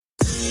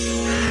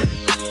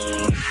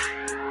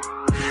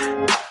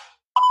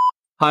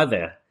Hi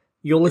there.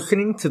 You're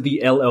listening to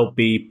the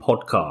LLB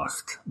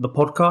podcast, the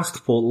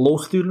podcast for law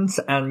students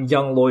and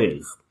young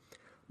lawyers.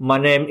 My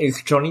name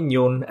is Johnny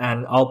Nguyen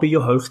and I'll be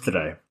your host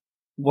today.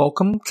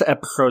 Welcome to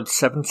episode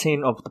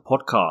 17 of the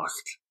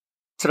podcast.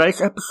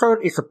 Today's episode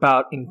is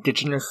about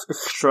Indigenous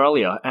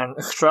Australia and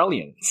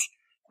Australians,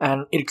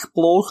 and it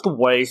explores the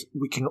ways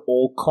we can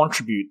all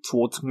contribute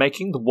towards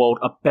making the world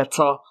a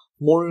better,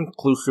 more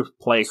inclusive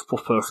place for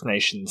First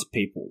Nations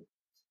people.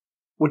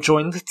 We're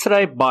joined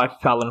today by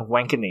Fallon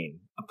Wanganeen,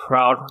 a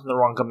proud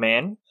Narungga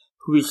man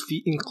who is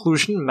the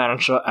Inclusion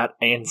Manager at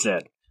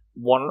ANZ,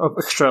 one of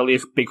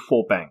Australia's Big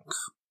Four banks.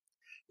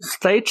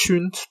 Stay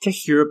tuned to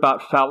hear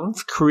about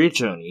Fallon's career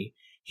journey,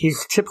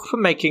 his tips for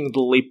making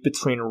the leap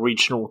between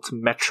regional to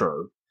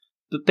metro,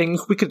 the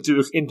things we could do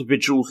as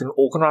individuals and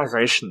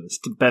organisations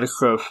to better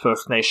serve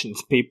First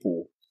Nations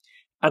people,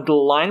 and the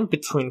line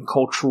between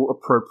cultural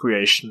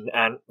appropriation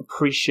and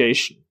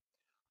appreciation.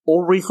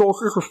 All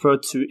resources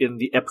referred to in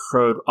the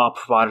episode are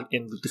provided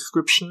in the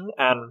description,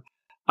 and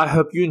I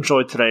hope you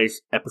enjoyed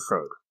today's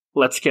episode.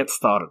 Let's get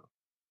started.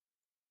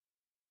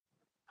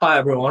 Hi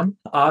everyone,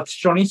 it's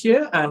Johnny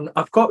here, and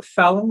I've got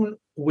Fallon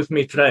with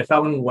me today,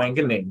 Fallon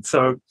Wanganeen.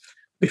 So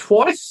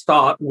before I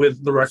start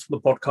with the rest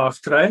of the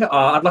podcast today,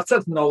 I'd like to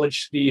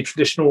acknowledge the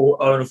traditional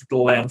owners of the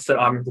lands that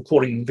I'm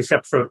recording this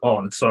episode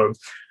on. So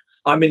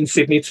I'm in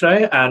Sydney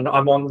today, and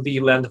I'm on the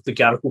land of the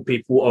Gadigal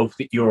people of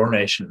the Eora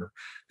Nation.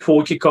 Before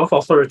we kick off,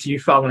 I'll throw it to you,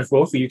 Fallon, as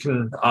well, so you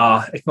can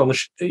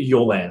acknowledge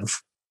your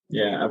lands.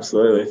 Yeah,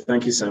 absolutely.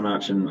 Thank you so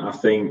much. And I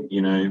think,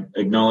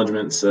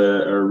 acknowledgements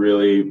are a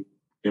really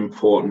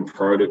important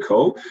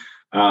protocol.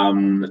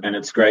 And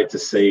it's great to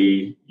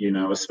see,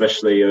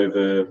 especially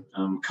over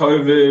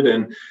COVID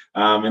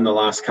and in the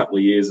last couple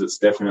of years, it's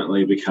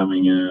definitely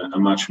becoming a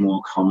much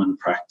more common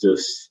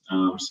practice.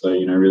 So,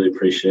 really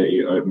appreciate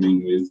you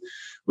opening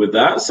with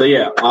that. So,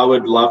 yeah, I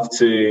would love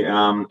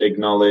to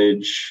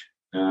acknowledge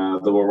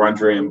the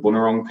Wurundjeri and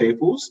Bunurong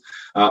peoples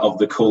of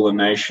the Kulin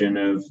Nation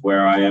of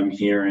where I am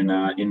here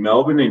in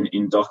Melbourne,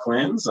 in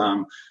Docklands.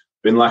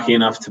 Been lucky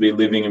enough to be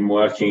living and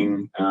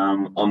working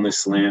on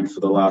this land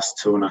for the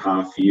last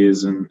 2.5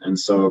 years, and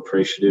so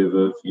appreciative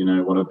of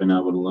what I've been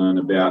able to learn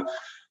about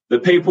the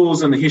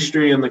peoples and the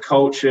history and the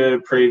culture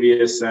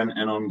previous and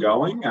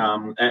ongoing.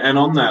 And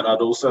on that,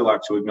 I'd also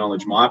like to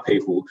acknowledge my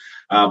people,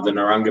 the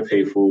Narungga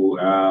people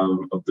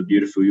of the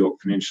beautiful Yorke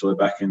Peninsula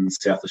back in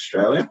South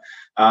Australia.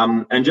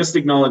 And just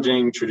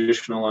acknowledging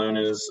traditional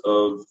owners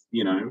of,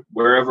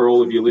 wherever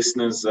all of your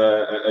listeners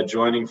are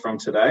joining from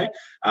today.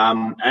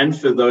 And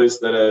for those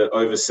that are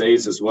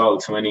overseas as well,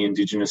 to any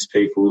Indigenous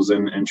peoples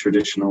and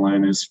traditional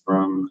owners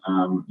from,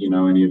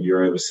 any of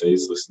your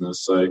overseas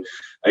listeners. So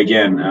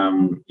again,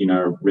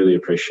 really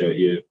appreciate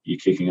you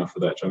kicking off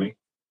with that, Johnny.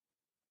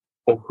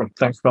 Awesome.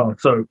 Thanks, Fallon.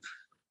 So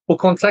for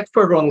context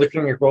for everyone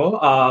listening as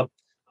well,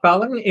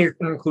 Fallon is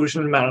an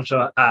inclusion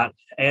manager at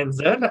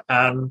ANZ,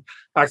 and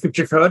as you've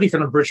just heard, he's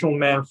an Aboriginal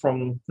man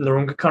from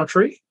Narungga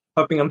country.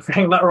 Hoping I'm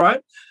saying that right.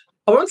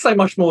 I won't say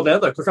much more there,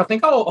 though, because I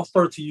think I'll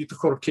throw it to you to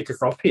sort of kick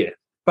us off here.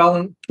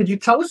 Fallon, could you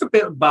tell us a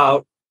bit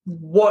about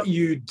what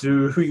you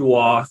do, who you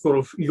are, sort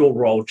of your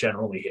role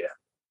generally here?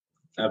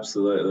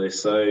 Absolutely.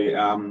 So,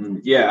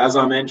 as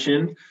I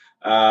mentioned,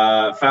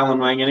 Fallon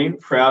Wanganeen,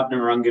 proud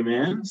Narungga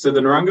man. So the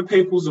Narungga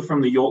peoples are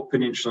from the Yorke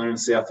Peninsula in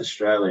South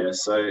Australia.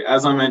 So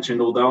as I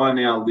mentioned, although I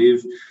now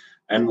live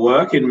and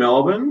work in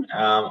Melbourne,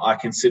 I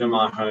consider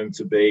my home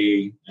to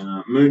be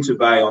Moonta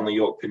Bay on the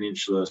Yorke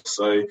Peninsula.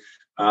 So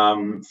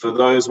for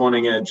those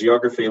wanting a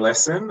geography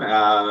lesson,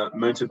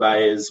 Moonta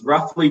Bay is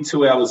roughly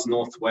 2 hours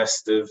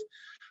northwest of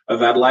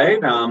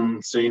Adelaide.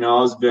 So,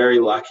 I was very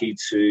lucky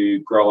to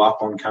grow up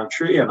on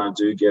country, and I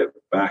do get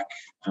back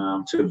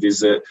to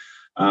visit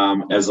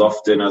as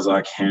often as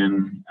I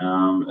can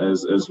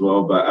as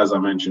well. But as I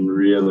mentioned,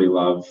 really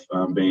love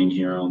being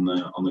here on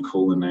the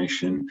Kulin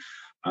Nation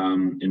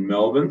in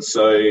Melbourne.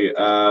 So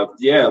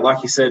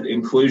like you said,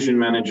 inclusion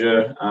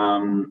manager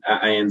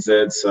at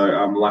ANZ. So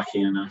I'm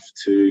lucky enough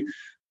to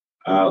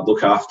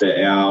look after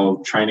our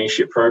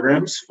traineeship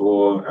programs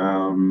for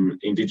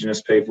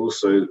Indigenous people,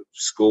 so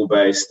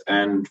school-based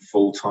and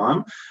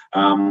full-time.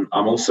 I'm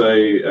also,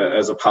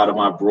 as a part of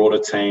my broader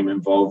team,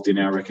 involved in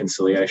our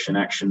Reconciliation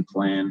Action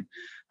Plan,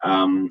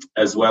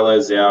 as well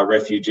as our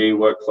refugee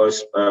work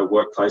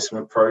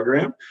placement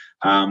program,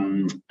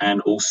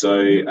 and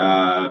also,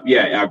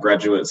 our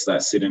graduates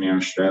that sit in our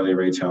Australia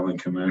Retail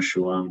and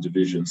Commercial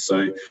division.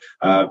 So,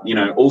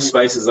 all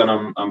spaces that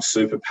I'm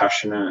super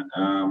passionate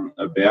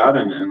about,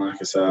 and like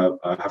I said,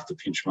 I have to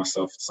pinch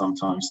myself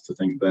sometimes to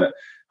think that,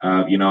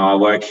 I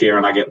work here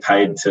and I get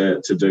paid to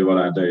do what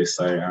I do.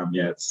 So,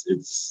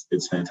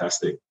 it's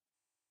fantastic.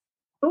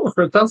 Oh,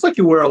 so it sounds like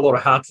you wear a lot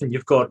of hats and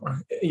you've got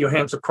your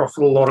hands across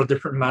a lot of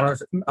different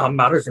matters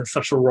in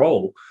such a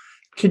role.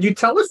 Can you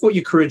tell us what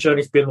your career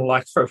journey's been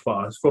like so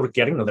far, sort of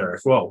getting there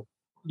as well?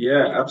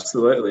 Yeah,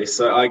 absolutely.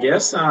 So I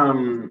guess,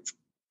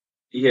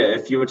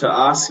 if you were to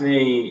ask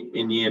me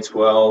in year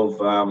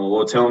 12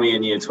 or tell me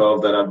in year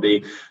 12 that I'd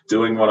be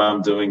doing what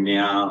I'm doing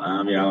now,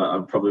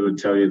 I probably would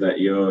tell you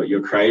that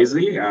you're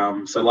crazy.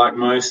 So like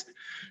most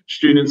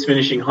students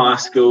finishing high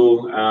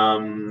school,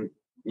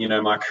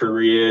 my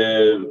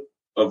career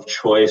of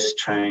choice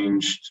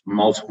changed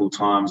multiple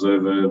times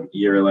over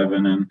year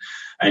 11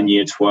 and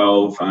year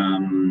 12.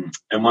 And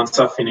once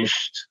I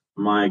finished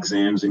my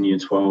exams in year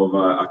 12,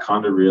 I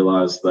kind of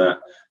realized that,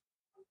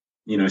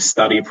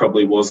 study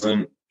probably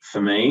wasn't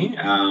for me.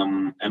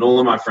 And all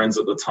of my friends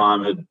at the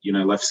time had,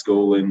 left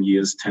school in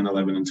years 10,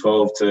 11 and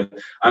 12 to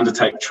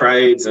undertake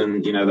trades.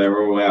 And, they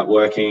were all out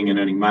working and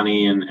earning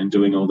money and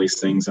doing all these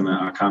things. And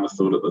I kind of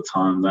thought at the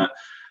time that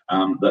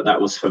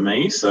that was for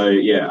me. So,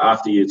 yeah,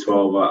 after year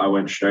 12, I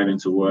went straight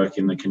into work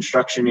in the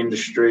construction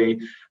industry.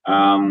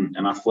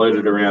 And I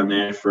floated around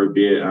there for a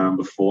bit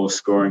before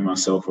scoring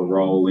myself a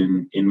role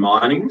in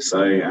mining.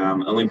 So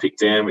Olympic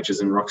Dam, which is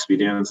in Roxby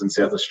Downs in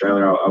South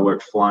Australia, I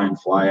worked fly in,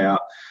 fly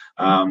out,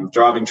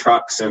 driving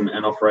trucks and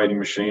operating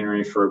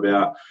machinery for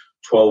about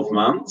 12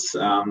 months.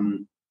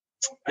 And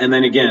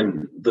then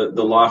again,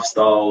 the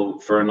lifestyle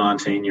for a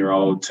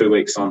 19-year-old, 2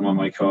 weeks on, 1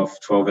 week off,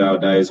 12-hour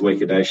days,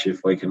 week a day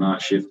shift, week a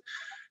night shift.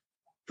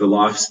 The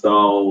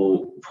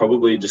lifestyle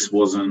probably just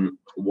wasn't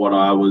what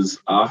I was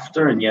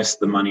after. And yes,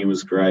 the money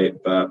was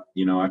great, but,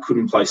 I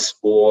couldn't play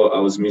sport. I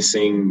was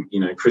missing,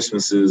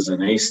 Christmases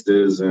and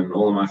Easters and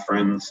all of my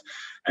friends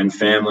and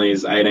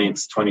families,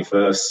 18th,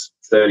 21st,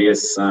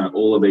 30th,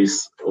 all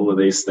of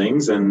these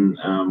things. And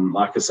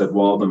like I said,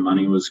 while the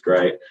money was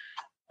great,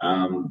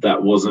 that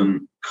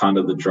wasn't kind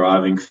of the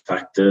driving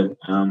factor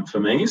for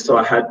me. So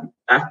I had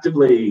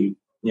actively,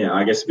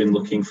 been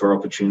looking for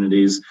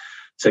opportunities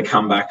to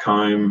come back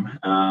home.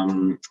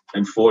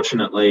 And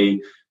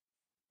fortunately,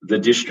 the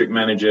district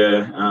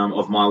manager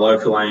of my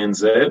local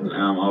ANZ,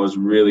 I was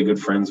really good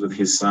friends with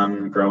his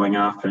son growing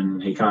up,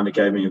 and he kind of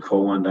gave me a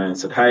call one day and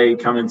said, "Hey,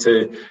 come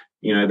into,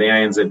 the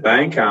ANZ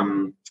Bank.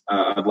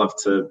 I'd love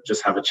to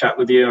just have a chat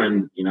with you."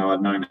 And,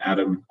 I'd known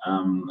Adam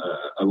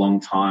a long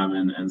time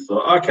and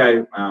thought,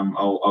 okay,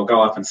 I'll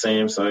go up and see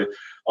him. So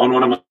on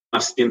one of my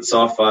stints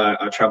off,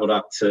 I travelled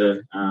up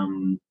to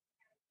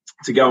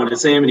go and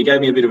see him, and he gave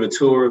me a bit of a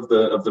tour of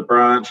the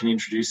branch and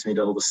introduced me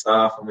to all the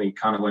staff, and we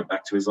kind of went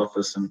back to his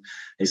office, and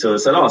he sort of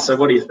said, "Oh, so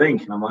what do you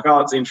think?" And I'm like, "Oh,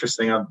 it's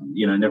interesting. I've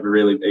never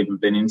really even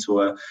been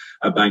into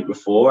a bank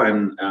before."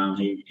 And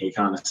he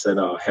kind of said,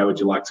 "Oh, how would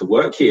you like to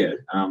work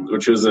here?"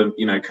 Which was a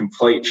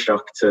complete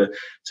shock to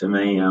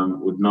me.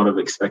 Would not have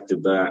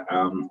expected that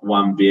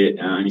one bit.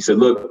 And he said,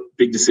 "Look,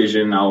 big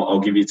decision. I'll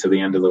give you to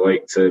the end of the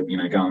week to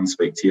go and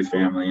speak to your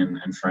family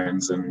and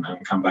friends and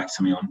come back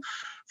to me on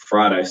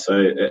Friday." So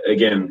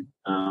again,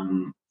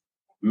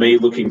 me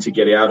looking to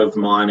get out of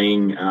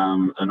mining,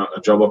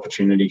 a job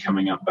opportunity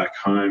coming up back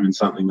home, and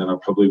something that I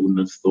probably wouldn't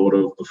have thought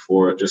of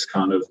before. It just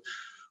kind of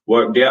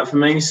worked out for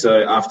me.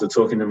 So after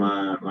talking to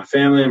my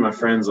family and my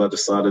friends, I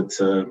decided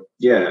to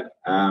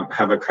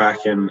have a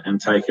crack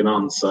and take it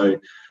on. So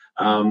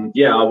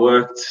I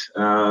worked,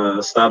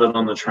 started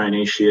on the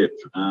traineeship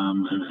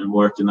and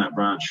worked in that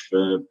branch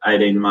for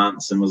 18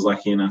 months and was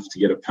lucky enough to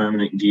get a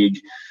permanent gig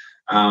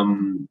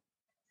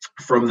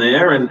from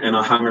there, and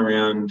I hung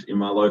around in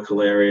my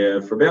local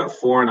area for about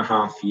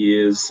 4.5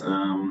 years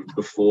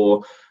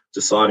before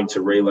deciding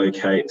to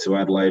relocate to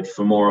Adelaide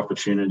for more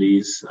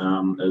opportunities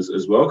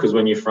as well. Because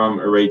when you're from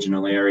a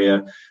regional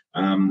area,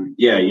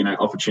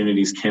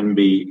 opportunities can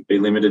be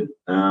limited.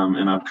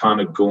 And I've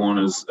kind of gone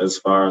as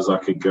far as I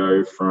could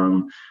go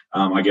from,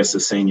 a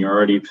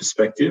seniority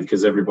perspective,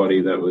 because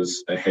everybody that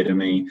was ahead of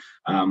me,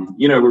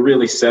 were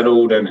really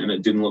settled and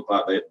it didn't look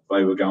like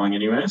they were going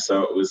anywhere.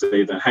 So it was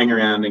either hang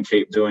around and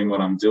keep doing what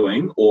I'm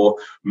doing or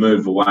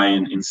move away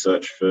and in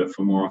search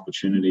for more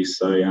opportunities.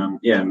 So,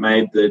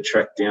 made the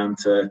trek down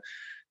to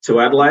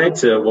Adelaide,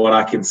 to what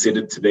I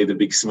considered to be the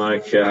big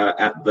smoke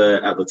at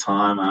the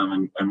time,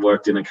 and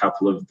worked in a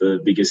couple of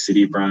the biggest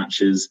city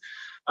branches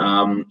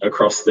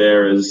across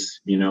there as,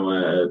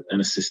 an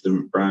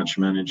assistant branch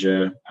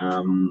manager.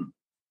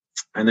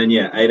 And then,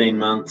 18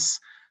 months.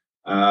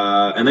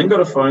 And then got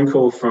a phone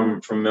call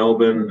from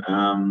Melbourne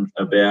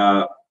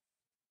about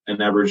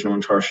an Aboriginal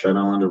and Torres Strait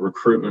Islander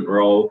recruitment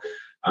role.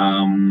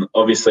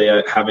 Obviously,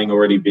 having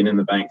already been in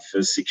the bank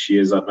for 6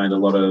 years, I've made a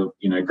lot of,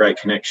 great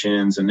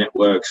connections and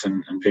networks,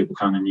 and people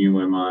kind of knew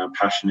where my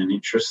passion and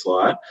interests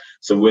lie.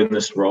 So when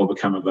this role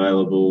became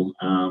available,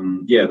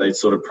 they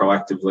sort of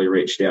proactively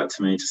reached out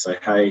to me to say,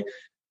 "Hey,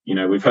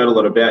 we've heard a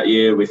lot about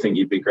you. We think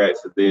you'd be great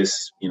for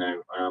this.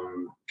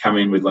 Come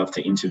in. We'd love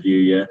to interview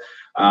you."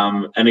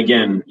 And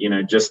again,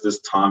 just as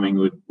timing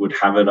would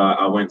have it,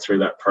 I went through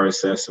that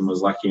process and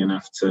was lucky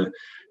enough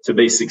to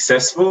be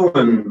successful,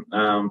 and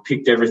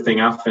picked everything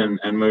up and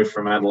moved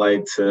from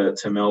Adelaide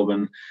to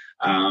Melbourne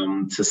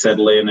to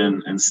settle in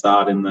and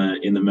start in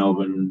the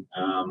Melbourne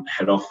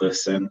head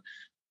office. And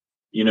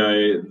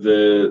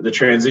the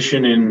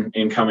transition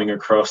in coming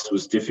across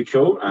was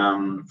difficult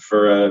for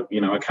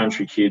a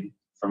country kid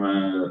from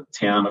a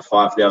town of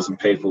 5,000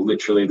 people.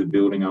 Literally, the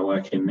building I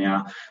work in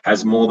now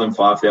has more than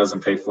 5,000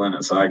 people in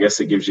it. So I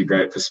guess it gives you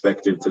great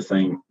perspective to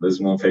think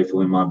there's more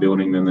people in my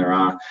building than there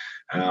are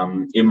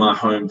in my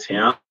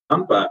hometown.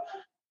 But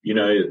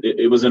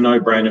it was a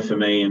no-brainer for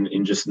me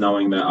in just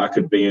knowing that I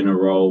could be in a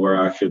role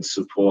where I could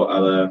support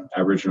other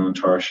Aboriginal and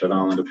Torres Strait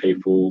Islander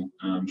people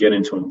get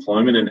into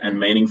employment and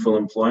meaningful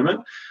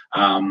employment.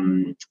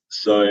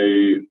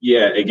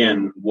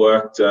 Again,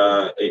 worked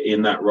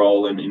in that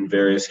role and in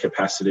various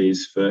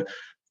capacities for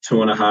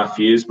 2.5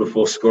 years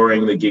before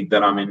scoring the gig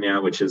that I'm in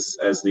now, which is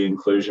as the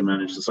inclusion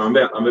manager. So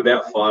I'm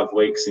about 5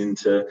 weeks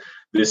into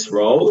this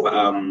role.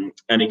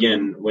 And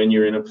again, when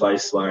you're in a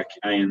place like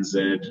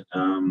ANZ,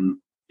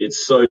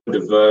 it's so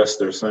diverse.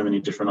 There are so many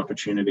different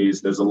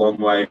opportunities. There's a long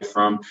way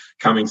from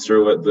coming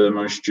through at the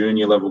most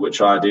junior level,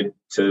 which I did,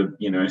 to,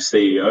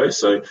 CEO.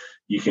 So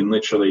you can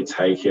literally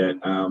take it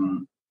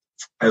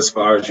as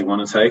far as you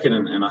want to take it.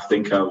 And I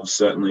think I've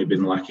certainly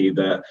been lucky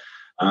that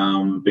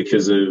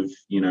because of,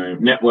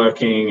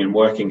 networking and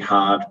working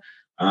hard,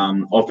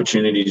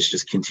 opportunities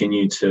just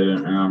continue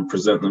to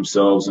present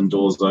themselves and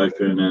doors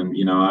open.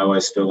 And, I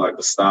always feel like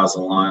the stars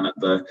align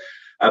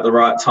at the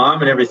right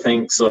time, and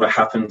everything sort of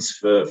happens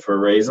for a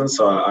reason.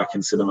 So I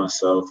consider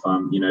myself,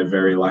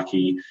 very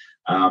lucky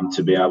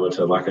to be able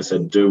to, like I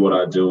said, do what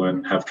I do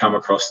and have come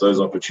across those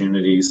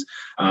opportunities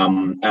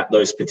at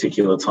those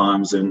particular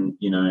times. And,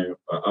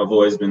 I've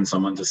always been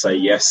someone to say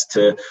yes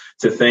to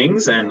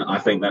things. And I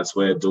think that's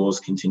where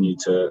doors continue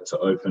to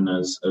open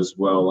as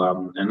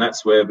well. And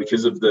that's where,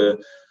 because of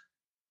the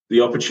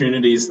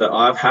opportunities that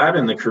I've had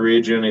and the career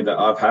journey that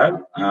I've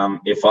had,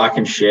 if I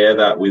can share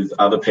that with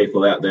other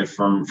people out there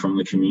from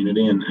the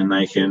community, and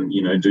they can,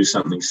 do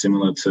something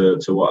similar to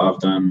what I've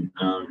done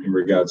in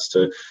regards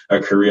to a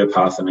career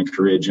path and a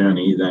career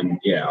journey, then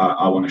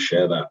I want to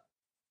share that.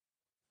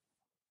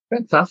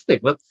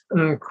 Fantastic. That's an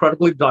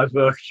incredibly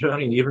diverse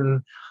journey.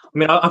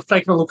 I've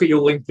taken a look at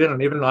your LinkedIn,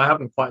 and even I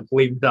haven't quite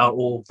believed out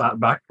all of that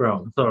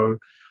background. So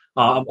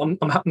I'm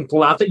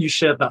glad that you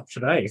shared that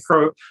today.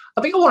 So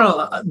I think I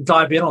want to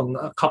dive in on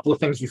a couple of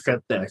things you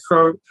said there.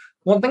 So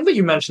one thing that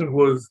you mentioned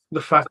was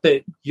the fact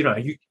that,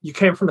 you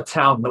came from a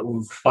town that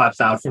was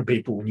 5,000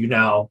 people, and you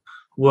now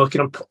work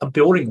in a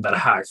building that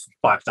has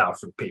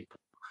 5,000 people.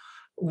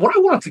 What I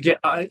wanted to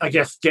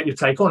get your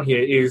take on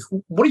here is,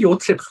 what are your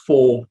tips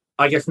for,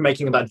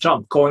 making that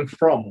jump, going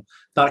from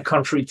that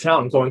country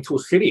town, going to a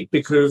city?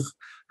 Because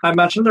I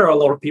imagine there are a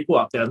lot of people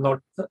out there, not,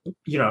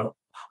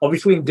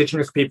 obviously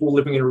Indigenous people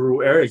living in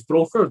rural areas, but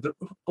also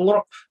a lot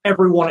of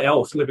everyone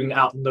else living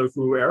out in those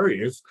rural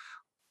areas.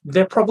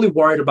 They're probably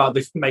worried about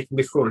making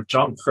this sort of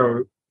jump. So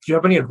do you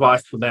have any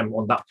advice for them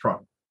on that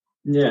front?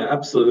 Yeah,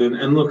 absolutely.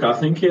 And look, I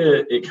think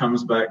it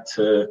comes back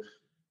to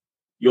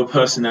your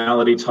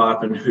personality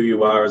type and who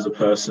you are as a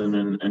person,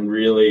 and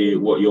really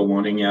what you're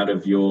wanting out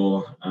of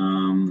your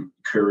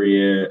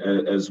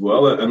career as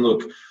well. And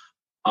look,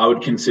 I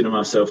would consider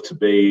myself to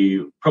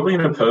be, probably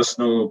in a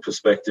personal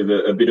perspective,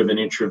 a bit of an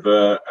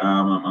introvert.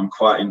 I'm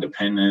quite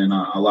independent.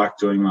 I like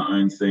doing my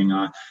own thing.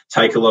 I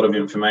take a lot of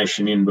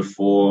information in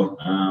before,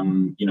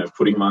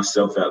 putting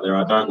myself out there.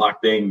 I don't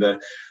like being the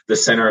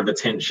center of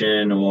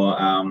attention, or,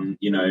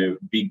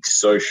 big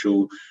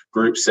social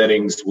group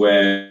settings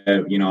where,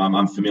 I'm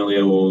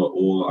unfamiliar,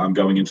 or I'm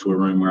going into a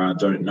room where I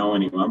don't know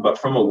anyone. But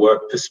from a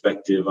work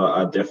perspective,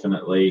 I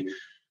definitely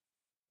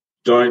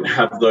don't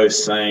have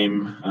those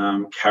same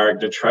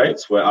character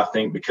traits, where I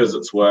think because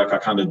it's work, I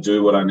kind of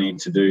do what I need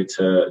to do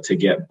to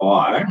get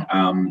by.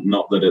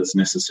 Not that it's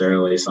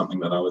necessarily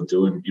something that I would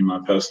do in my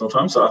personal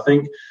time. So I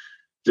think,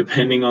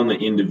 depending on the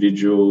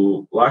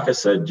individual, like I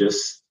said,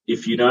 just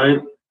if you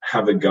don't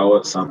have a go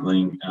at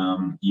something,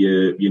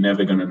 you're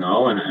never going to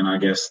know. And I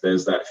guess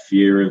there's that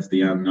fear of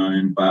the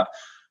unknown. But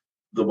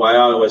the way I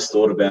always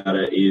thought about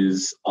it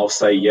is, I'll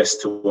say yes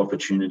to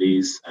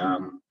opportunities.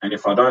 And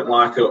if I don't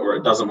like it, or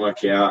it doesn't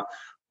work out,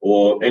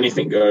 or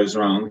anything goes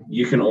wrong,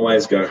 you can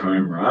always go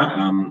home,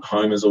 right?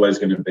 Home is always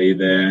going to be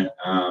there.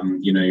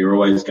 You're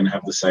always going to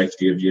have the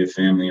safety of your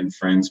family and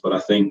friends. But I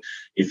think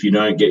if you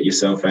don't get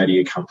yourself out of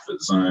your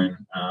comfort zone,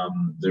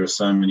 there are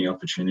so many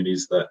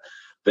opportunities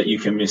that you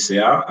can miss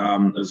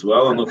out as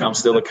well. And look, I'm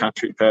still a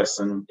country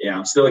person. Yeah,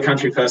 I'm still a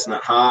country person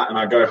at heart, and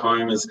I go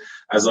home as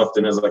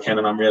often as I can.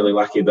 And I'm really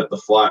lucky that the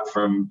flight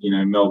from,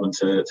 Melbourne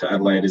to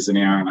Adelaide is an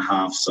hour and a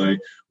half. So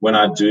when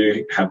I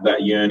do have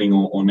that yearning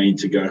or need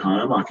to go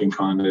home, I can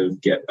kind of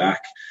get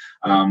back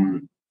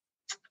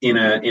in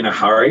a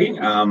hurry.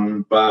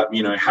 But,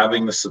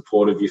 having the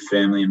support of your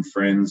family and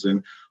friends,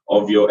 and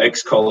of your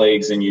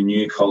ex-colleagues and your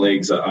new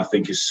colleagues, I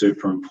think is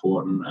super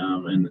important.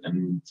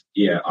 And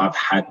I've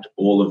had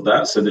all of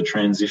that. So the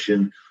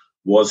transition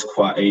was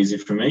quite easy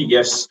for me.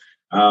 Yes,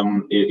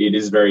 it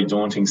is very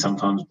daunting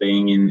sometimes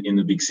being in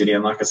the big city.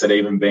 And like I said,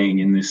 even being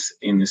in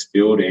this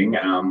building,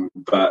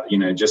 but,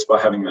 just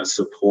by having that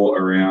support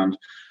around,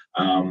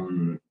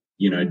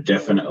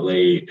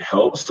 definitely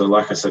helps. So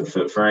like I said,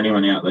 for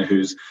anyone out there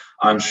who's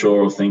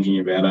unsure or thinking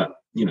about it,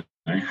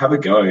 have a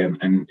go.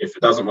 And if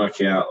it doesn't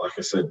work out, like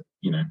I said,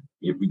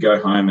 you go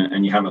home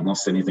and you haven't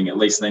lost anything. At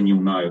least then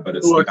you'll know. But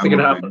it's going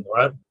to happen,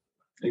 right?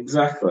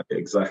 Exactly.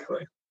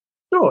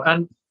 Sure.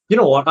 And you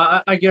know what?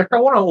 I guess I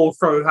want to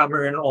also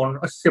hammer in on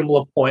a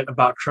similar point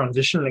about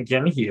transition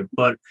again here.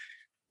 But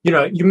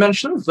You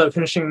mentioned that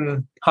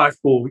finishing high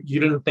school,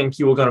 you didn't think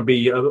you were going to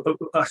be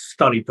a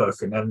study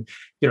person. And,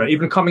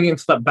 even coming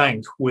into that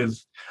bank with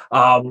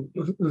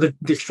the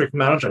district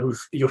manager,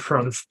 who's your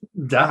friend's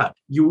dad,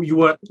 you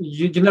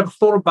never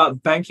thought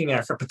about banking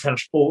as a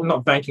potential, or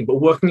not banking, but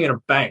working in a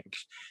bank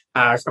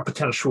as a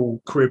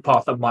potential career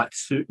path that might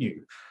suit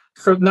you.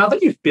 So now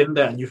that you've been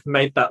there and you've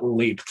made that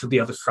leap to the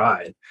other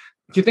side,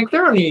 do you think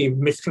there are any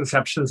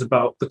misconceptions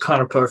about the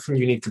kind of person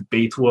you need to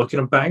be to work in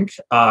a bank,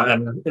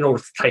 and in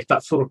order to take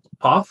that sort of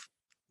path?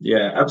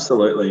 Yeah,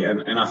 absolutely.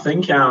 And I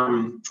think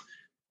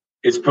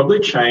it's probably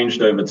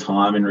changed over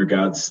time in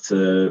regards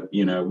to,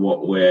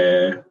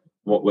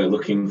 what we're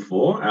looking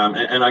for.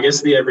 And I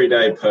guess the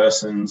everyday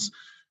person's,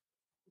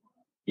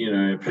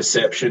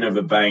 perception of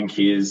a bank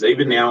is,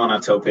 even now when I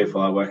tell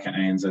people I work at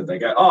ANZ, they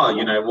go,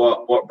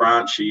 oh, what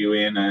branch are you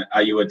in?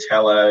 Are you a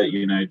teller?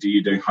 Do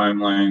you do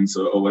home loans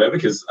or whatever?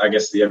 Because I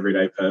guess the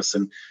everyday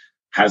person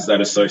has that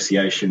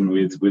association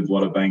with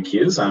what a bank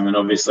is. And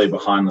obviously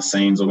behind the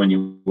scenes, or when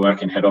you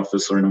work in head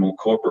office or in a more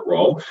corporate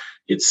role,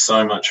 it's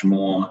so much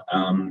more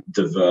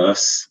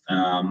diverse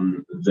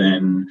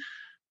than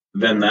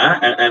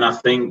that. And I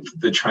think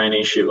the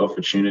traineeship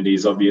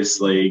opportunities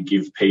obviously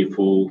give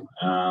people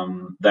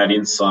that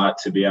insight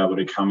to be able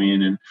to come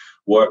in and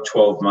work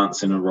 12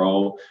 months in a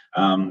role,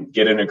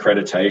 get an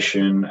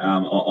accreditation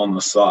on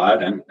the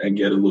side, and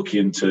get a look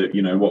into,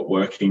 what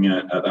working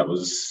at that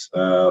was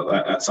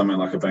at somewhere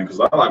like a bank was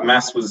like. Like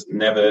maths was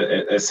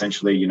never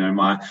essentially,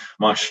 my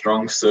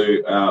strong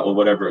suit or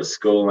whatever at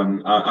school.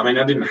 And I mean,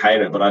 I didn't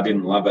hate it, but I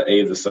didn't love it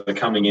either. So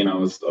coming in, I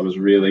was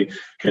really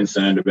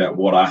concerned about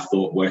what I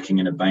thought working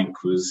in a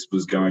bank was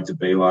going to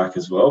be like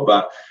as well.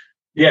 But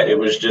yeah, it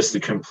was just a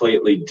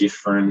completely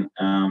different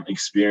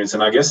experience.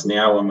 And I guess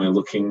now when we're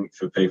looking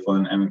for people,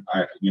 and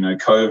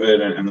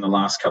COVID and the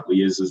last couple of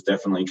years has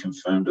definitely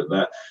confirmed it,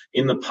 that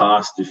in the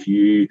past, if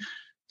you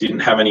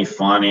didn't have any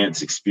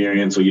finance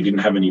experience or you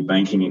didn't have any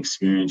banking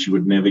experience, you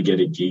would never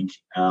get a gig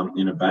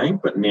in a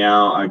bank. But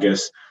now, I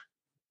guess,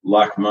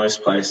 like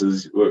most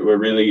places, we're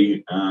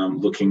really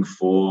looking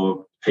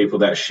for people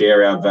that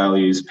share our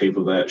values,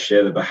 people that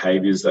share the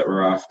behaviours that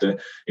we're after.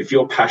 If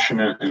you're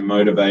passionate and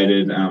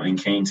motivated and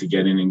keen to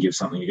get in and give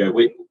something,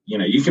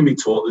 you can be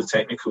taught the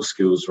technical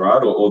skills,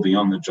 right, or the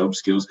on-the-job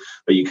skills,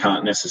 but you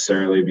can't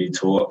necessarily be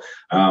taught,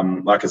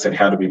 like I said,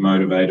 how to be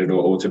motivated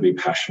or to be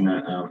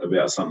passionate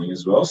about something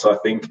as well. So I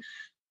think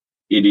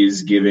it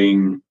is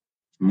giving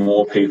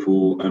more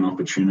people an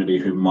opportunity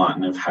who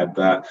mightn't have had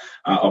that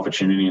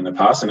opportunity in the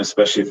past. And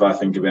especially if I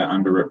think about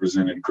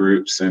underrepresented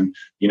groups and,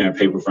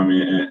 people from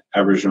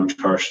Aboriginal and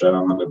Torres Strait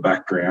Islander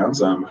backgrounds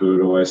who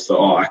would always thought,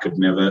 oh, I could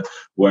never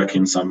work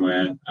in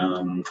somewhere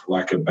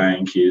like a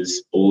bank,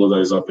 is all of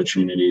those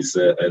opportunities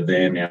that are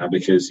there now,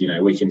 because,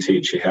 we can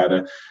teach you how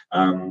to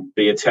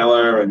be a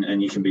teller,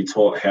 and you can be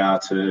taught how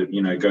to,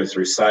 go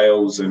through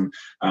sales and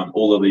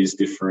all of these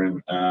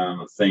different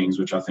things,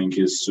 which I think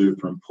is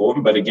super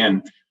important. But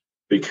again,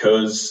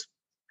 because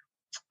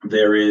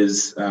there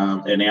is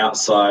an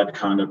outside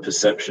kind of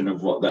perception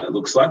of what that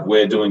looks like,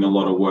 we're doing a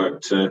lot of work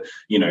to,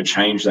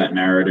 change that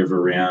narrative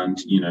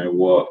around,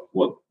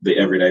 what the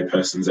everyday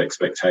person's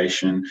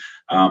expectation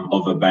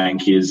of a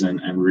bank is,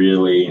 and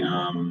really,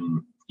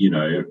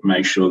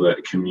 make sure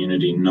that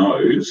community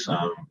knows,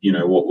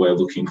 what we're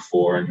looking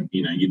for. And,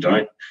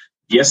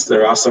 yes,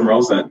 there are some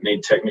roles that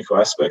need technical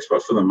aspects,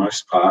 but for the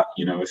most part,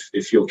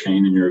 if you're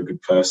keen and you're a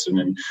good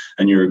person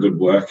and you're a good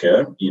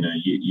worker,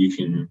 you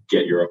can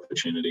get your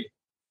opportunity.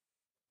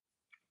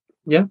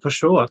 Yeah, for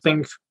sure. I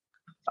think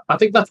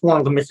that's one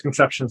of the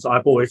misconceptions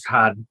I've always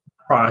had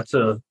prior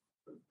to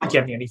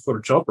getting any sort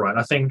of job, right?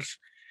 I think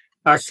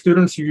as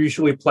students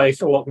usually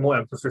place a lot more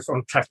emphasis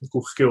on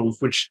technical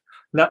skills, which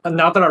now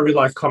that I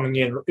realize coming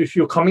in, if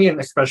you're coming in,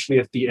 especially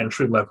at the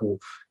entry level,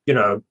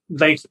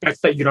 they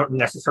expect that you don't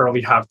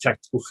necessarily have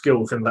technical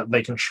skills and that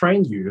they can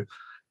train you.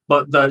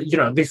 But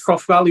these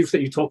soft values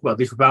that you talk about,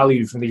 these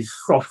values and these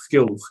soft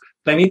skills,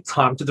 they need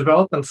time to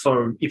develop. And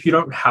so if you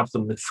don't have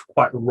them, it's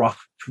quite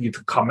rough for you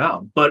to come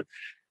out. But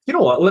you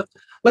know what?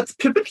 Let's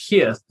pivot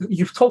here.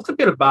 You've talked a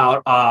bit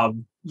about,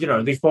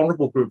 these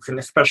vulnerable groups, and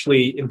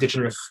especially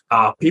Indigenous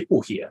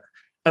people here.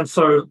 And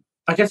so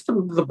I guess the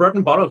bread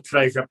and butter of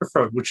today's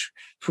episode, which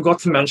I forgot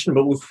to mention,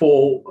 but was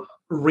for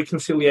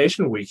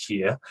Reconciliation Week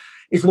here,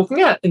 is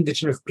looking at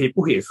Indigenous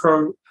people here.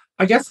 So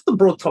I guess the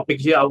broad topic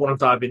here I want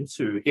to dive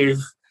into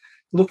is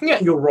looking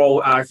at your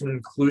role as an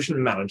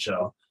inclusion manager.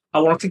 I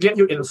wanted to get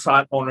your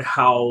insight on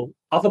how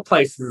other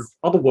places,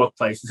 other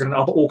workplaces, and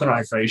other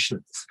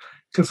organizations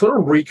can sort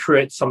of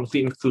recreate some of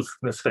the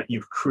inclusiveness that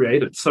you've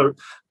created. So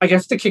I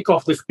guess to kick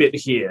off this bit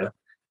here,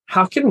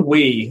 how can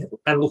we,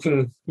 and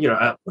looking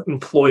at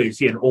employees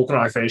here and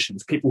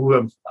organizations, people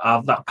who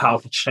have that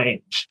power to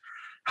change,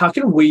 how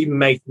can we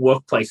make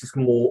workplaces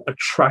more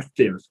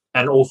attractive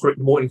and also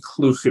more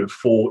inclusive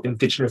for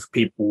Indigenous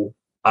people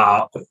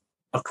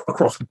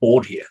across the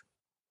board here?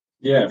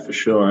 Yeah, for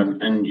sure.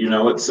 And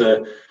it's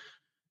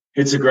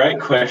It's a great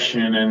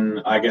question,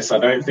 and I guess I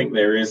don't think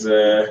there is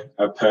a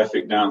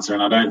perfect answer,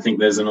 and I don't think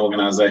there's an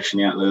organisation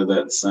out there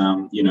that's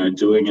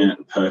doing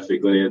it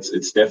perfectly.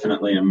 It's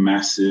definitely a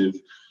massive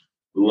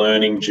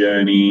learning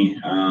journey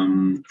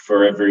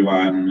for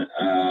everyone,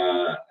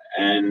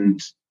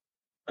 and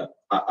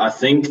I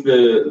think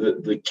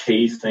the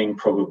key thing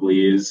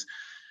probably is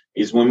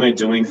when we're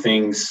doing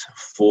things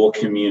for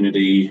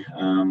community,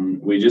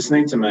 we just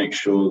need to make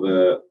sure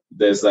that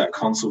there's that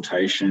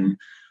consultation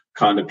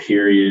kind of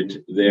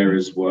period there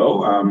as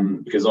well.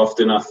 Because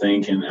often I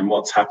think, and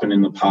what's happened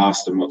in the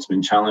past and what's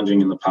been challenging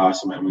in the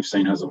past and we've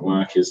seen hasn't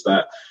worked is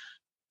that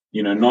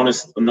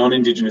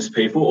non-Indigenous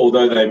people,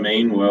 although they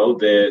mean well,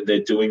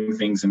 they're doing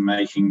things and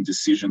making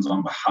decisions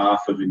on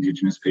behalf of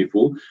Indigenous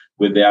people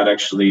without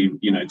actually,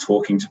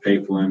 talking to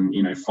people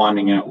and,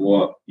 finding out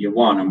what you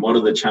want and what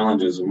are the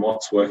challenges and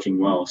what's working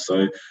well.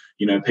 So,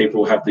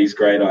 people have these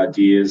great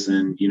ideas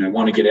and,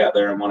 want to get out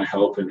there and want to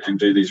help and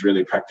do these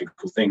really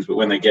practical things. But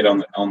when they get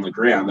on the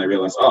ground, they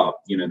realize,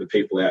 the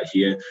people out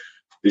here,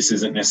 this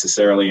isn't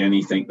necessarily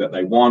anything that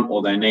they want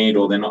or they need,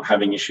 or they're not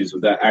having issues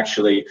with that.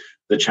 Actually,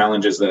 the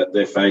challenges that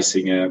they're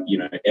facing are,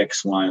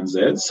 X, Y, and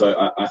Z.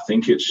 So I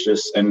think it's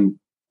just, and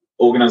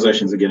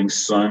organizations are getting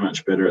so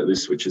much better at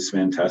this, which is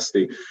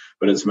fantastic,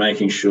 but it's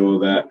making sure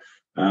that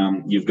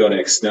you've got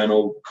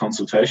external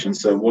consultation.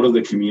 So what are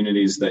the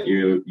communities that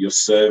you're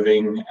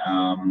serving,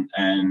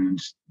 and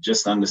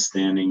just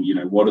understanding,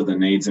 what are the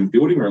needs and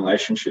building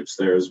relationships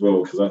there as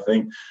well. Because I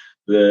think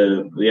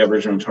the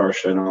Aboriginal and Torres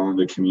Strait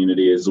Islander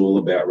community is all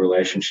about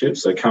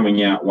relationships. So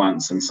coming out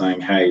once and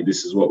saying, hey,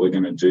 this is what we're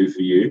going to do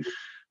for you,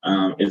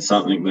 it's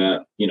something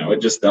that,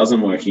 it just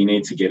doesn't work. You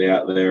need to get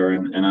out there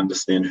and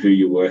understand who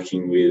you're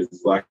working with,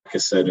 like I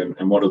said,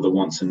 and what are the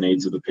wants and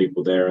needs of the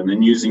people there. And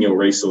then using your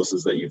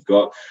resources that you've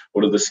got,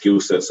 what are the skill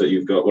sets that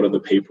you've got, what are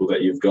the people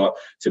that you've got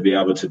to be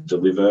able to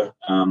deliver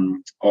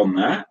on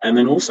that. And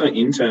then also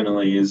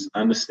internally is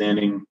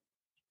understanding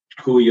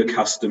who are your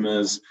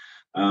customers,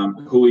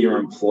 who are your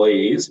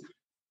employees,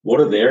 what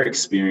are their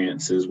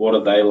experiences, what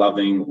are they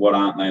loving, what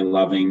aren't they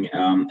loving,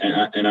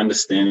 and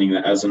understanding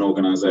that as an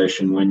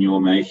organisation, when you're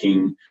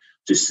making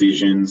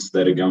decisions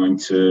that are going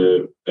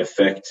to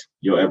affect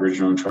your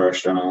Aboriginal and Torres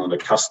Strait Islander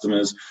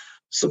customers,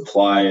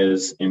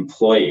 suppliers,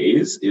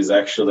 employees, is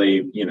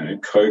actually,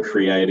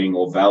 co-creating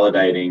or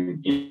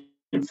validating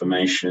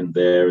information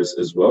there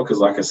as well. Because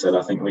like I said,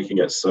 I think we can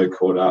get so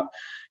caught up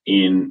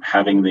in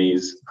having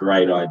these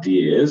great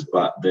ideas,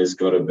 but there's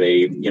got to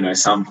be,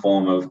 some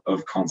form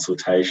of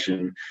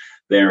consultation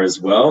there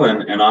as well.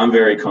 And I'm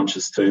very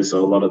conscious too.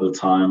 So a lot of the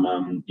time,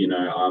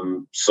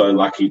 I'm so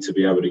lucky to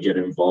be able to get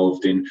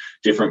involved in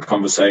different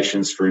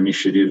conversations for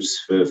initiatives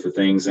for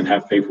things and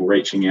have people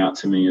reaching out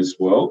to me as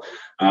well.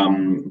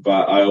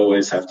 But I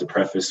always have to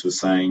preface with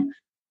saying,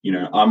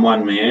 I'm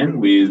one man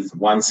with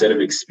one set of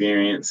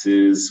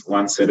experiences,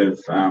 one set of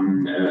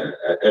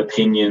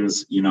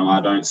opinions.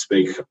 I don't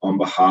speak on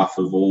behalf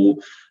of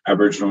all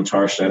Aboriginal and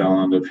Torres Strait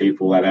Islander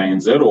people at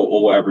ANZ or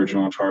all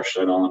Aboriginal and Torres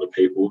Strait Islander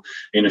people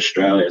in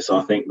Australia. So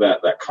I think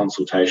that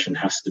consultation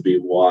has to be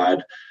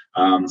wide,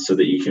 so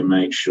that you can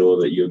make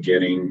sure that you're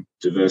getting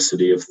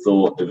diversity of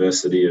thought,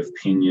 diversity of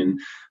opinion,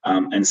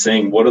 and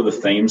seeing what are the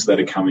themes that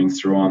are coming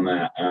through on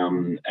that,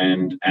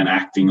 and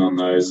acting on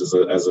those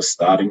as a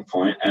starting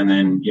point. And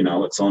then,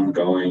 it's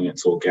ongoing,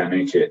 it's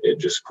organic, it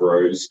just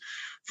grows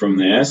from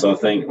there. So I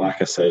think,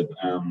 like I said,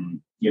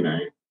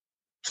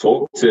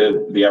 talk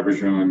to the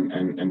Aboriginal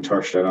and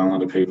Torres Strait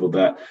Islander people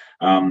that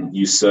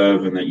you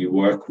serve and that you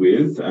work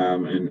with,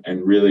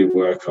 and really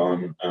work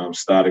on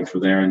starting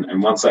from there.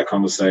 And once that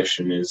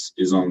conversation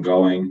is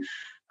ongoing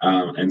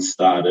and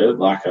started,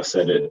 like I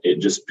said, it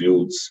just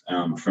builds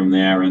from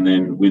there. And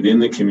then within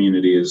the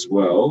community as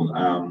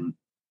well,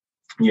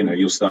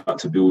 you'll start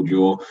to build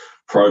your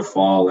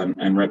profile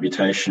and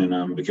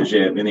reputation, because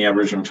in the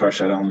Aboriginal and Torres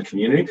Strait Islander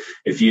community,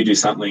 if you do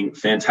something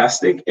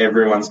fantastic,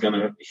 everyone's going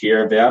to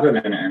hear about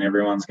it, and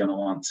everyone's going to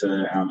want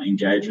to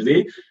engage with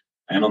you.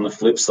 And on the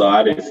flip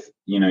side, if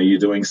you're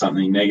doing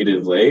something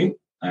negatively,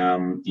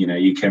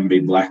 you can be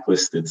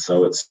blacklisted.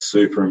 So it's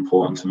super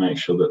important to make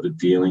sure that the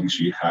dealings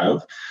you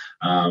have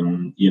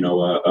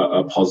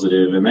are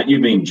positive, and that you're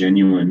being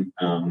genuine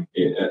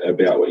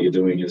about what you're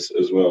doing as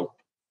well.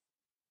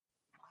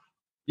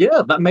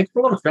 Yeah, that makes a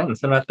lot of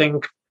sense. And I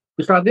think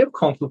this idea of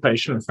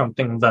consultation is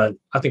something that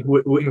I think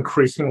we're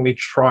increasingly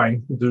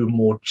trying to do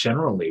more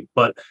generally.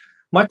 But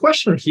my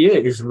question here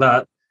is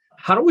that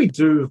how do we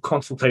do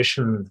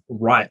consultation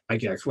right, I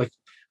guess? Like,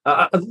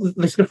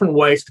 there's different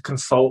ways to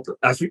consult.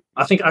 As you've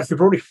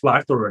already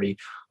flagged already,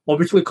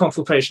 obviously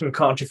consultation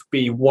can't just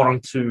be one or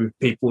two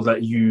people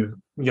that you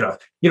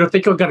don't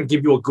think are going to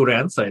give you a good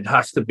answer. It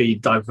has to be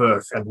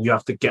diverse, and you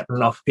have to get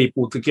enough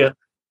people to get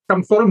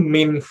some sort of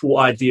meaningful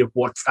idea of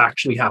what's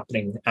actually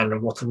happening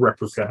and what's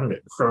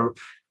represented. So do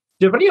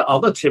you have any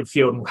other tips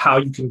here on how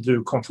you can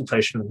do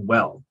consultation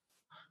well?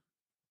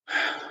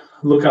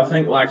 Look, I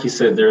think, like you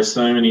said, there are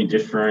so many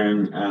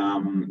different,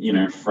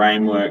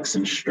 frameworks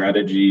and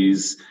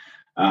strategies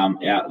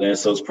out there.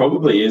 So it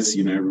probably is,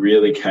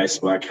 really case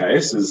by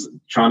case, is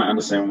trying to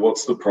understand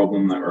what's the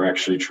problem that we're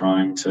actually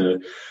trying to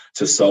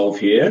solve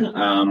here.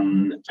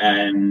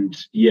 And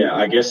yeah,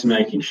 I guess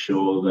making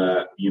sure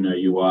that,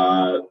 you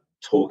are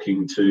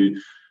talking to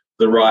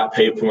the right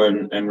people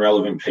and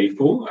relevant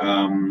people.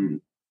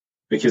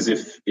 Because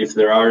if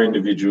there are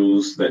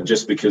individuals that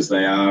just because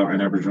they are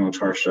an Aboriginal or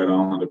Torres Strait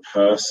Islander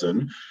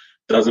person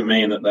doesn't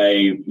mean that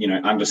they,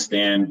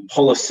 understand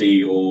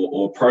policy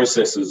or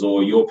processes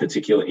or your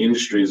particular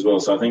industry as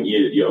well. So I think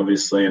you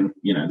obviously, and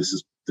this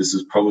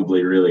is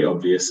probably really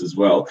obvious as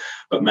well,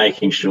 but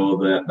making sure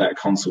that that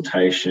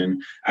consultation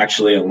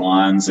actually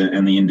aligns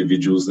and the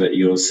individuals that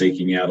you're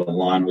seeking out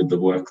align with the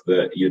work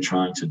that you're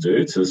trying to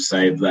do, to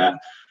save that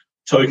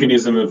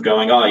tokenism of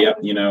going, oh, yep,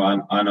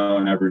 I know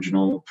an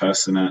Aboriginal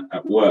person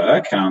at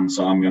work,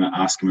 so I'm going to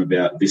ask them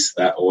about this,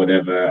 that, or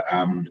whatever,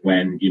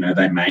 when,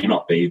 they may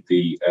not be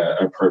the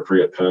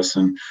appropriate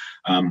person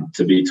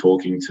to be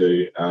talking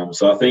to.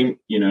 So I think,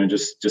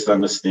 just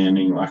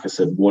understanding, like I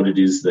said, what it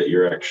is that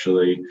you're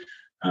actually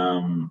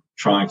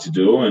trying to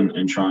do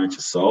and trying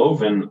to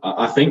solve. And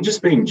I think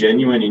just being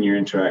genuine in your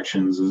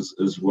interactions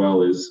as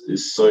well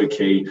is so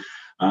key.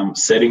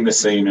 Setting the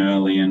scene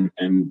early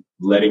and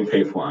letting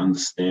people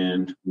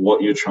understand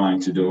what you're trying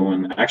to do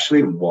and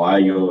actually why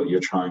you're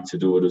trying to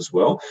do it as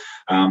well.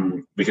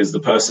 Because the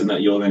person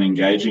that you're then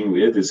engaging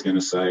with is going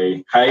to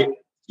say, hey,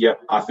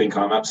 yep, I think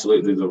I'm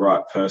absolutely the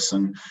right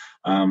person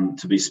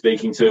to be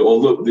speaking to, or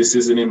look, this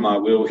isn't in my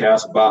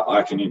wheelhouse, but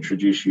I can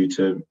introduce you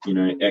to,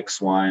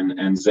 X, Y,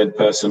 and Z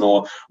person,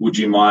 or would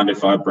you mind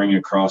if I bring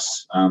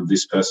across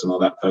this person or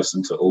that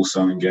person to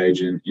also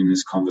engage in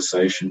this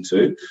conversation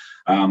too?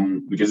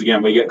 Because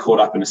again, we get caught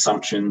up in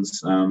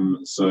assumptions.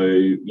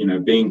 So,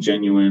 being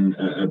genuine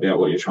about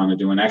what you're trying to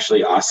do and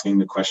actually asking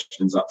the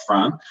questions up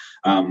front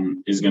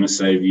is going to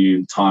save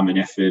you time and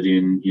effort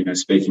in,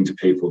 speaking to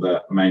people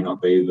that may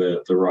not be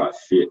the right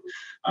fit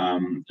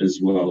as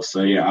well.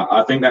 So, yeah,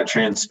 I think that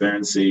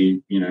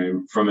transparency,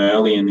 from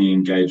early in the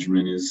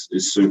engagement is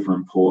super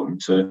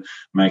important to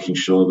making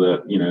sure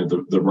that,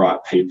 the right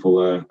people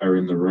are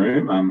in the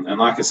room. And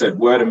like I said,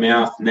 word of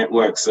mouth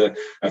networks are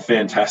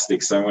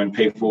fantastic. So when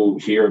people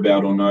hear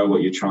about or know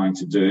what you're trying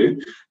to do,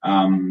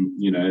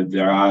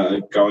 there are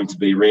going to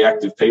be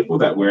reactive people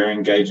that we're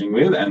engaging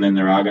with, and then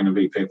there are going to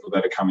be people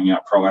that are coming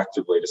out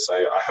proactively to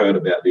say, I heard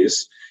about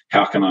this,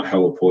 how can I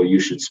help, or you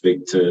should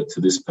speak to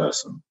this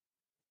person.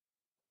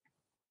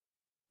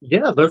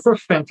 Yeah, those are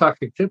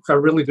fantastic tips. I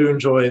really do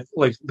enjoy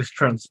this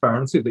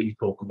transparency that you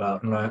talk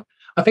about, and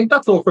I think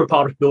that's also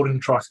part of building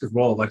trust as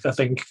well. I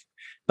think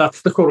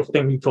that's the sort of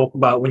thing you talk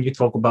about when you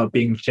talk about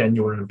being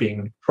genuine and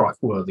being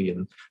trustworthy,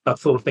 and that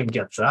sort of thing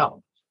gets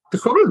out. To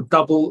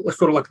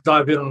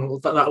dive in on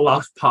that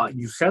last part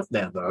you said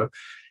there, though,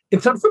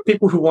 in terms of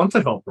people who want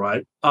to help,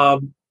 right? A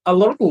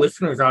lot of the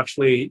listeners are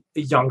actually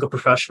younger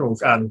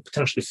professionals and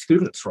potentially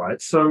students,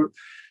 right? So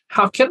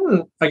how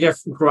can, I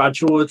guess,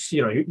 graduates,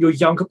 your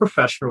younger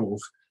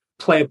professionals,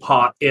 play a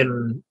part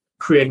in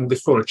creating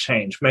this sort of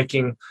change,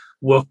 making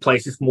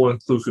workplaces more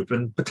inclusive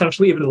and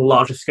potentially even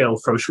larger scale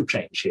social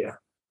change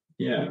here?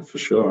 Yeah, for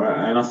sure.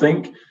 And I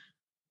think,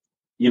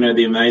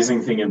 the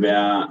amazing thing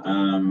about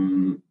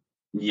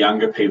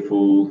younger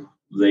people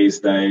these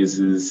days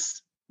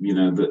is,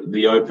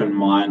 the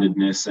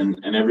open-mindedness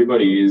and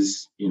everybody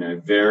is,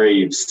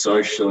 very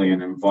socially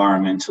and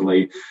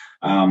environmentally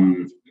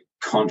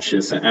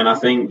conscious. And I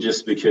think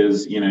just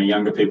because,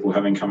 younger people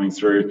having coming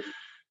through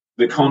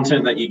the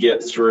content that you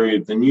get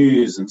through the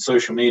news and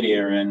social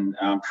media and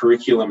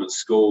curriculum at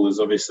school is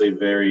obviously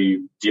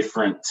very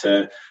different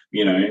to,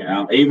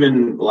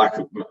 even like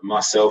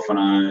myself when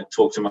I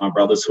talk to my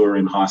brothers who are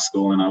in high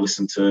school and I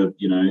listen to,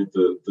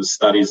 the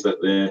studies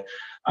that they're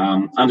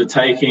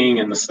undertaking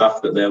and the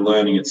stuff that they're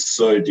learning, it's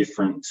so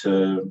different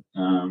to,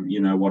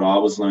 what I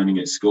was learning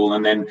at school.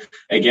 And then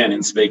again,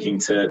 in speaking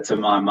to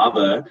my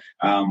mother,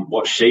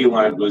 what she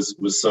learned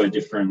was so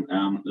different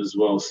as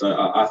well. So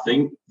I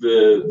think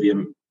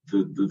the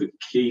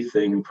key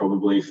thing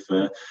probably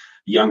for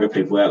younger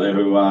people out there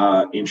who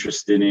are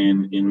interested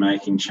in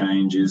making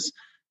change is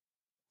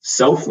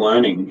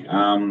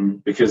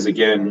self-learning, because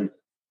again,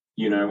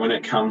 when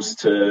it comes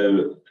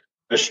to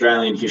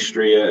Australian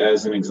history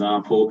as an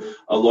example,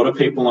 a lot of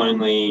people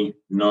only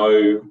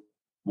know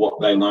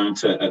what they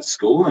learned at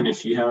school, and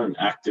if you haven't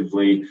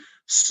actively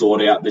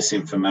sort out this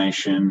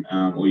information,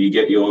 or you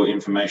get your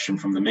information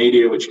from the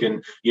media, which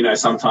can,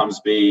 sometimes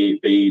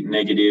be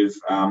negative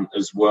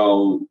as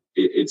well,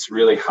 it's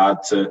really hard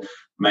to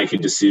make a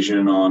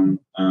decision on,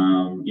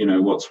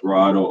 what's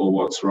right or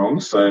what's wrong.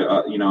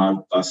 So,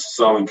 I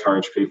so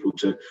encourage people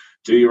to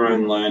do your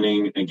own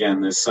learning.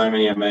 Again, there's so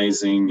many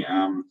amazing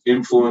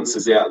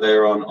influencers out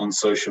there on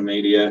social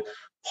media,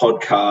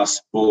 podcasts,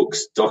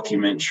 books,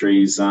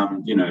 documentaries,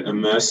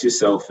 immerse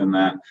yourself in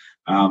that.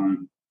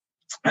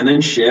 And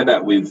then share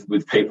that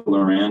with people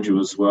around you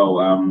as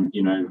well.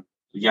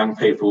 Young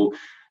people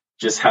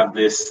just have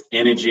this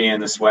energy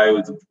and this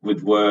way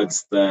with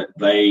words that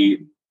they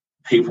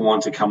people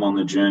want to come on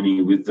the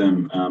journey with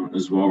them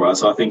as well, right?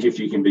 So I think if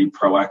you can be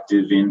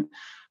proactive in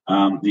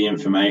the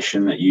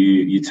information that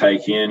you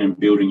take in and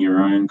building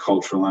your own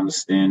cultural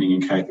understanding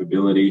and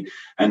capability,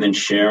 and then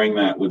sharing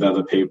that with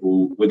other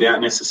people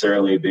without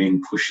necessarily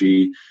being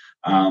pushy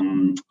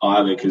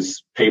either,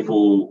 because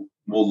people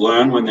will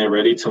learn when they're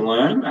ready to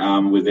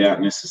learn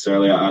without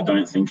necessarily, I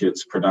don't think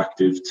it's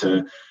productive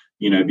to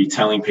be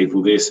telling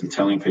people this and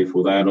telling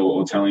people that,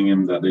 or telling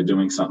them that they're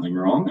doing something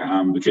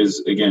wrong,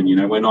 because again,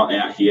 we're not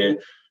out here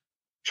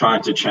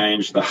trying to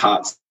change the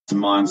hearts and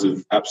minds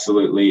of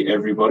absolutely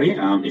everybody.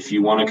 If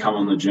you want to come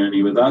on the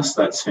journey with us,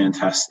 that's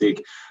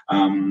fantastic.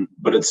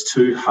 But it's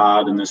too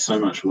hard, and there's so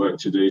much work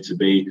to do to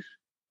be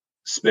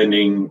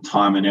spending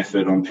time and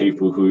effort on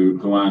people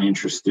who aren't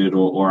interested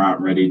or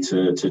aren't ready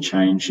to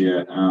change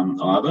yet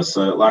either.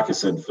 So, like I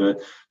said, for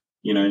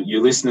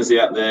your listeners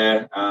out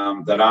there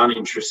that are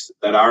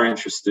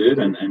interested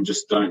and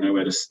just don't know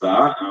where to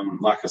start,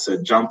 like I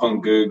said, jump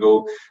on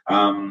Google,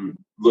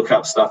 look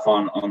up stuff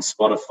on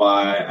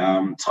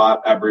Spotify, type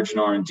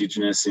Aboriginal or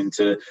Indigenous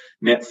into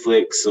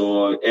Netflix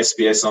or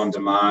SBS On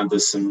Demand.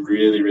 There's some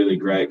really, really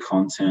great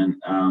content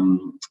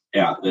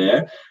out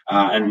there.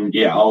 And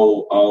yeah,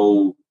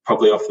 I'll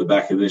probably off the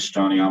back of this,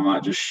 Johnny, I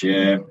might just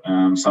share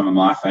some of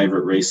my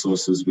favourite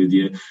resources with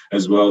you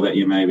as well that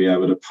you may be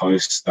able to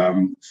post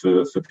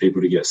for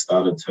people to get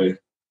started too.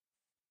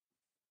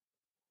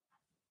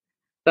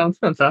 Sounds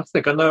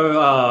fantastic. I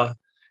know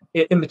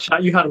in the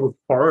chat you had with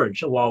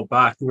Forage a while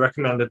back, you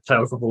recommended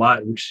Tales of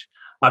Light, which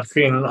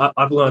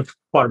I've learned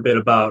quite a bit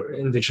about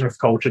Indigenous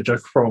culture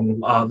just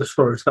from the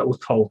stories that were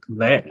told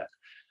there.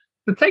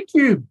 To take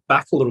you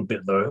back a little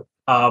bit though,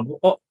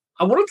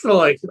 I wanted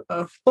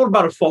to thought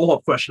about a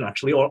follow-up question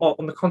actually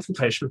on the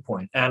consultation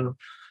point. And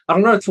I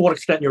don't know to what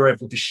extent you're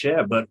able to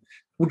share, but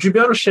would you be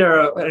able to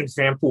share an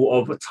example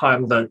of a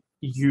time that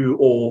you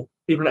or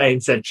even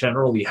ANZ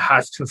generally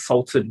has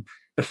consulted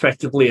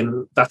effectively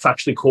and that's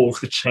actually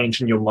caused a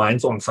change in your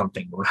minds on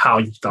something or how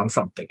you've done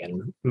something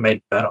and made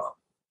it better?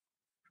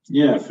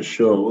 Yeah, for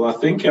sure. Well, I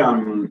think,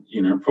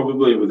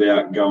 probably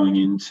without going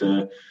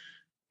into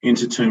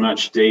too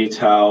much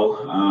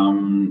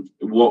detail,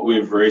 what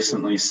we've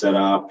recently set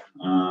up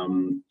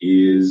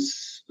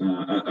is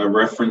a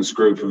reference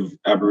group of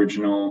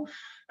Aboriginal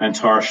and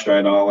Torres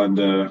Strait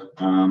Islander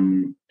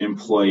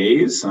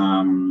employees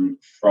from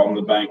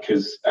the bank.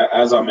 Because,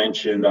 as I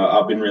mentioned,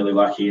 I've been really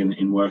lucky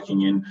in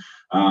working in,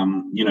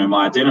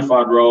 my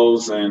identified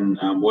roles and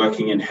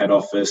working in head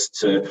office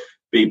to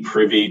be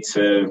privy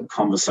to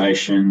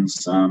conversations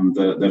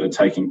that are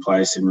taking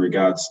place in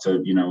regards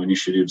to,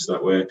 initiatives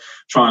that we're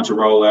trying to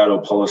roll out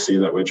or policy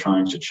that we're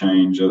trying to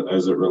change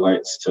as it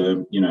relates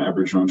to,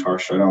 Aboriginal and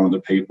Torres Strait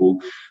Islander people.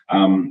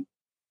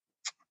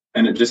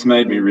 And it just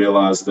made me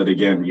realise that,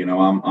 again,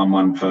 I'm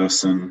one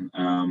person,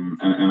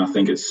 and I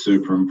think it's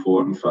super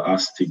important for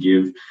us to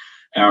give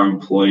our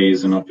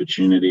employees an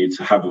opportunity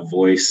to have a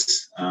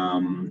voice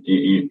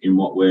in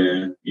what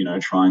we're,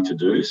 trying to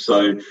do.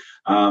 So,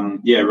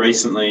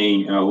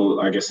 recently,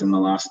 I guess in the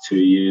last 2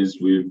 years,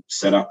 we've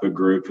set up a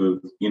group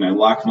of,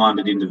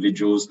 like-minded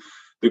individuals.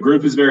 The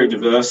group is very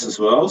diverse as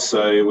well,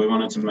 so we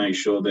wanted to make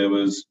sure there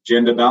was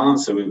gender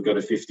balance. So we've got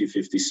a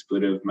 50-50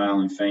 split of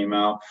male and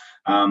female.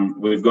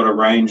 We've got a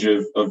range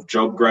of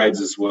job grades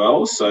as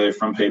well, so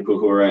from people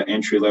who are at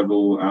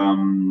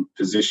entry-level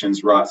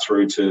positions right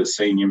through to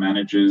senior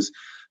managers,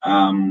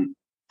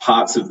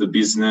 parts of the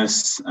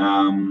business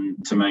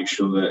to make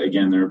sure that,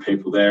 again, there are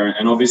people there,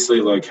 and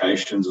obviously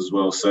locations as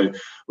well. So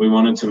we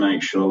wanted to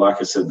make sure, like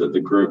I said, that the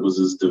group was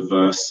as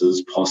diverse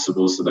as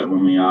possible so that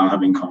when we are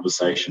having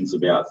conversations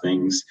about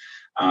things,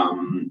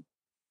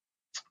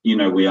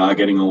 we are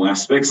getting all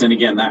aspects. And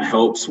again, that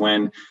helps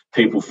when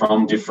people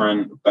from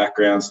different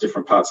backgrounds,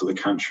 different parts of the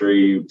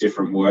country,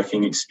 different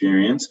working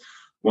experience,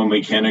 when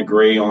we can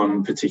agree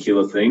on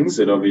particular things,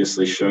 it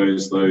obviously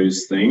shows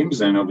those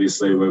themes. And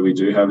obviously where we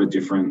do have a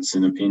difference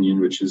in opinion,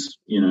 which is,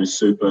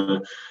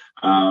 super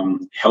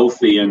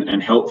healthy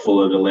and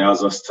helpful, it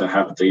allows us to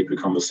have deeper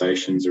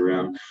conversations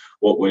around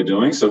what we're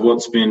doing. So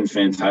what's been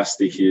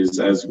fantastic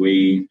is, as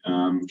we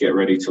get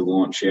ready to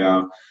launch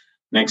our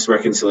next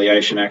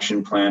reconciliation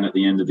action plan at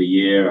the end of the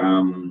year,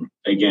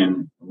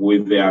 again,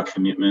 with our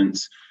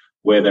commitments,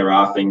 where there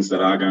are things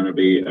that are going to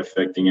be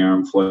affecting our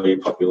employee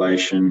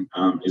population,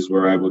 is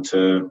we're able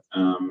to,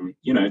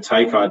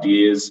 take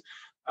ideas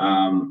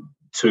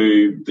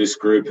to this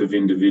group of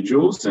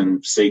individuals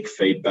and seek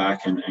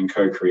feedback and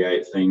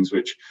co-create things,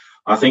 which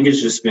I think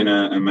has just been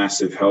a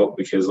massive help.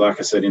 Because, like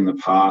I said, in the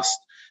past,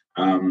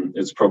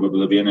 it's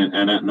probably been,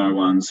 and at no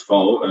one's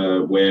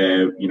fault,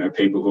 where,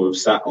 people who have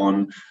sat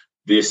on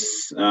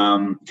this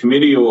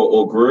committee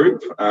or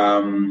group,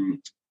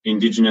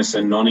 Indigenous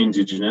and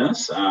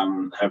non-Indigenous,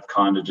 have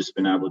kind of just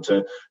been able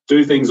to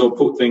do things or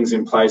put things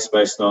in place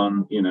based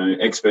on,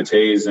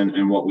 expertise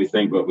and what we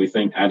think. But we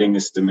think adding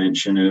this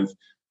dimension of,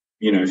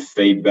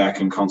 feedback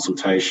and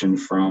consultation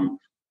from,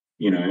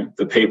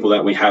 the people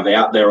that we have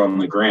out there on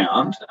the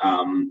ground,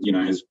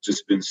 has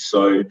just been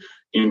so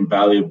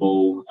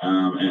invaluable,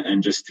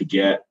 and just to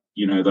get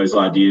those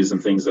ideas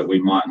and things that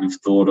we mightn't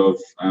have thought of,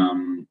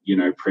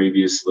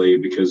 previously,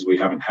 because we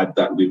haven't had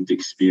that lived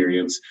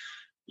experience.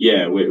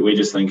 Yeah, we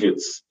just think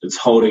it's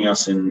holding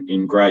us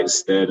in great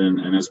stead,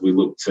 and as we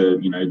look to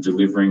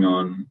delivering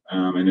on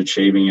and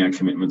achieving our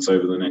commitments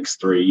over the next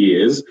 3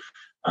 years,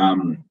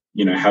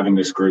 having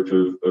this group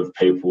of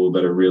people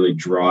that are really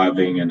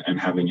driving and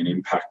having an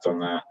impact on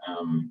that,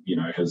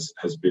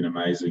 has been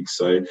amazing.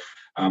 So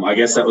I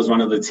guess that was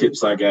one of the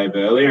tips I gave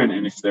earlier.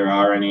 And if there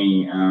are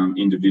any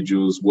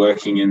individuals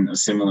working in a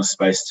similar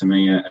space to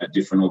me at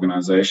different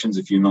organisations,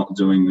 if you're not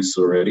doing this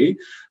already,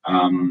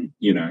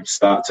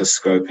 start to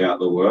scope out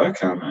the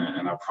work,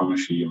 and I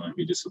promise you won't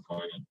be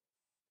disappointed.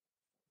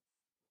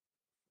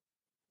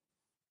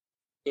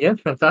 Yeah,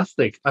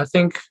 fantastic. I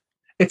think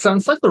it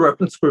sounds like the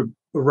reference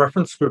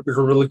group is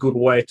a really good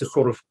way to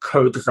sort of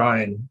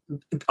co-design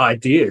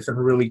ideas and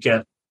really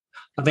get,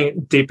 I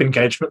think, deep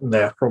engagement in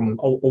there from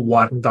a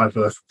wide and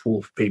diverse pool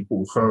of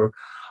people. So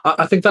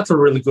I think that's a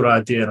really good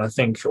idea, and I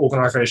think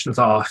organisations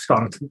are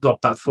starting to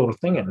adopt that sort of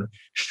thing, and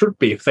should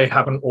be if they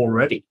haven't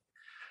already.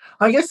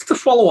 I guess to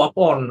follow up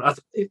on,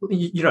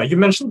 you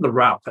mentioned the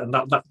wrap, and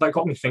that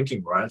got me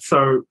thinking, right?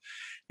 So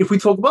if we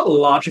talk about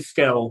larger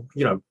scale,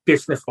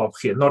 business ops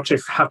here, not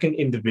just how can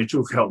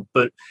individuals help,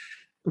 but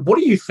what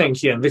do you think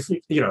here? And this,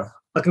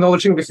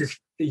 acknowledging this is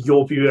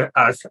your view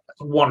as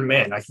one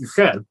man, as you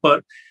said,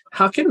 but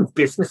how can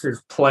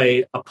businesses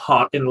play a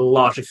part in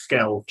larger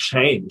scale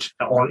change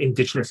on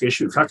Indigenous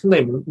issues? How can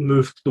they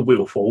move the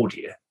wheel forward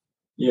here?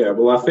 Yeah,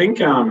 well, I think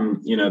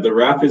the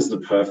wrap is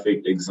the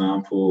perfect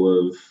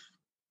example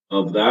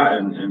of that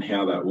and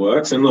how that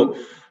works. And look,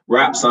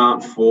 wraps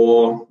aren't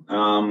for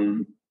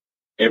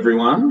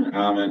everyone,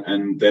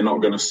 and they're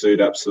not going to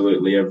suit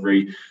absolutely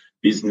every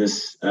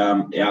business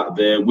out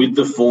there with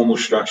the formal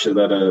structure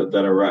that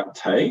a wrap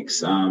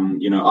takes.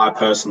 I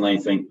personally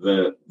think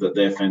that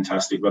they're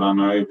fantastic, but I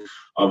know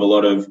of a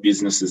lot of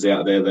businesses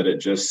out there that it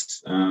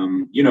just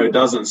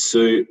doesn't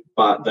suit,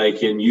 but they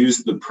can use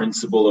the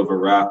principle of a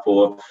wrap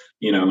or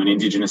an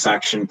Indigenous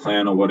action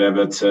plan or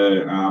whatever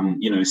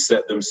to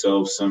set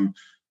themselves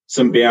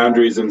some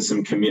boundaries and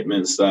some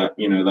commitments that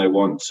they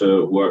want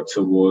to work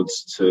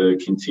towards to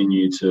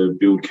continue to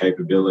build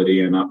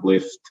capability and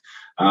uplift,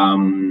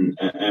 and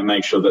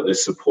make sure that they're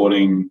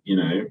supporting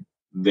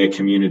their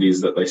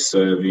communities that they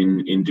serve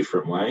in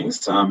different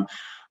ways.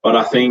 But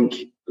I think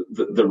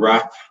the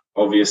wrap,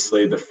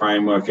 obviously the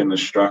framework and the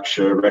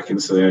structure,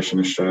 Reconciliation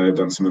Australia have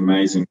done some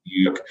amazing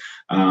work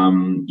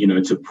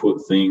to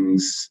put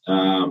things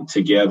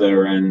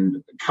together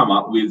and come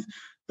up with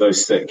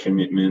those set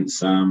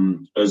commitments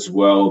as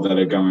well that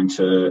are going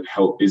to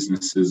help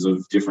businesses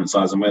of different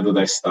size, and whether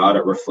they start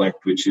at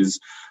Reflect, which is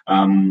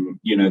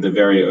the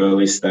very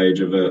early stage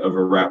of a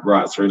wrap,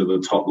 right through to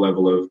the top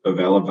level of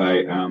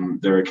Elevate.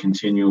 There are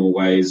continual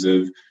ways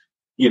of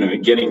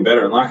getting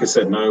better, and like I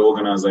said, no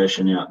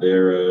organisation out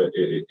there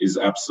is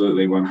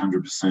absolutely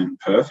 100%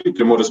 perfect.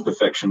 And what does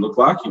perfection look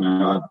like?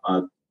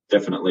 I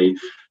definitely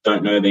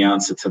don't know the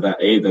answer to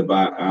that either,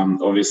 but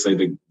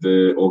obviously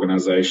the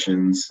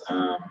organisations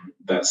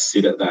that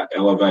sit at that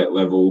Elevate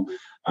level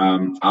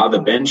are the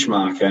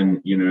benchmark,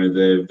 and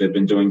they've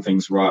been doing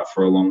things right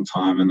for a long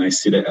time, and they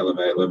sit at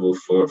Elevate level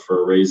for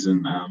a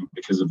reason,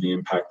 because of the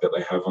impact that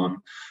they have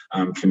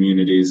on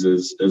communities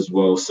as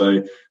well.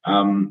 So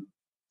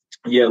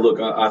look,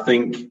 I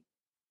think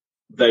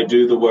they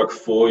do the work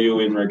for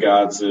you in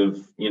regards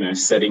of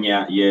setting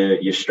out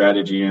your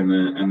strategy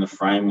and the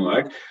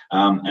framework,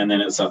 and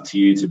then it's up to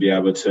you to be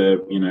able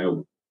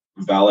to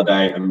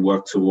validate and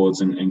work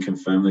towards and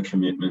confirm the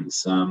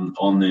commitments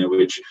on there,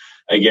 which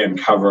again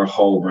cover a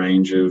whole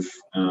range of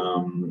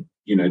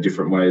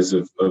different ways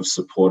of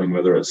supporting,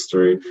 whether it's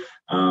through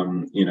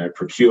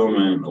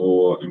procurement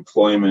or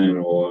employment,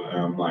 or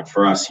like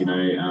for us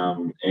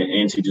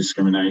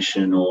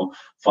anti-discrimination or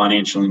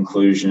financial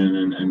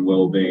inclusion and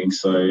well-being.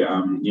 So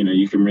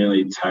you can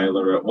really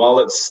tailor it. While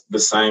it's the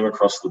same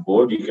across the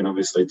board, you can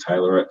obviously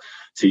tailor it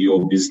to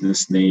your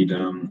business need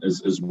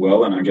as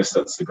well. And I guess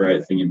that's the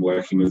great thing in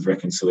working with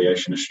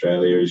Reconciliation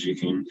Australia, is you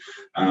can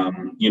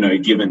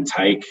give and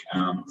take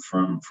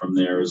from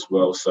there as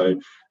well. So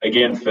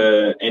again,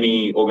 for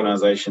any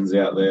organisations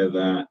out there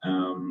that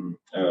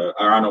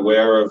are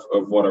unaware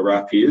of what a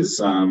wrap is,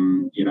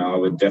 I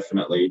would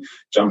definitely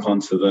jump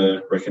onto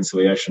the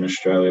Reconciliation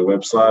Australia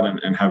website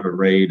and have a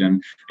read,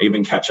 and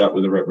even catch up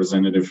with a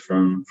representative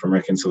from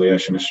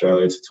Reconciliation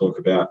Australia to talk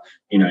about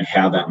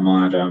how that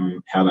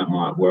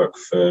might work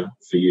for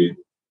you.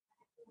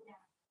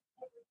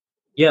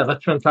 Yeah,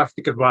 that's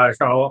fantastic advice.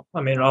 I'll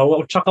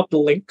chuck up the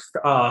links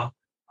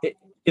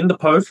in the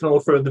post and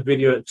also in the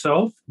video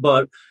itself.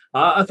 But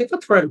I think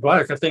that's great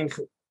advice. I think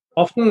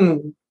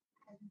often,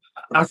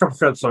 as I've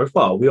said so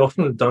far, we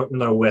often don't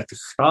know where to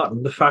start.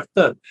 And the fact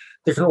that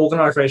there's an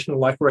organisation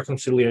like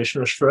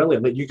Reconciliation Australia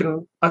that you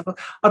can,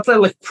 I'd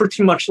say,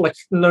 pretty much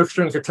no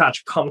strings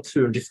attached, come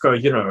to and just go,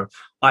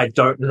 I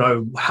don't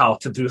know how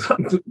to do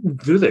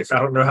this. I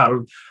don't know how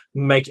to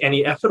make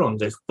any effort on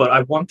this, but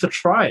I want to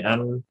try.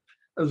 And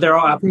there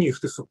are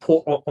avenues to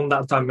support on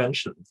that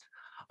dimension.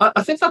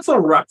 I think that sort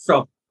of wraps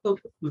up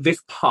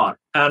this part.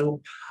 And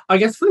I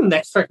guess the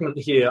next segment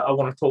here I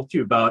want to talk to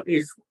you about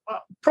is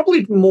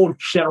probably more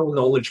general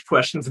knowledge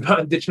questions about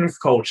Indigenous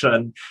culture,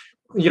 and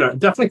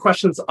definitely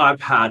questions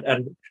I've had.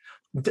 And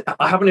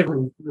I haven't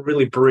even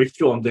really briefed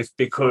you on this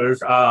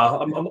because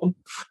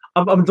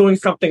I'm doing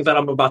something that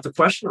I'm about to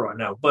question right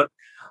now. But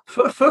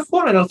first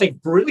one, and I think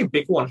really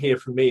big one here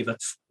for me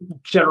that's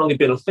generally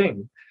been a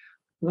thing.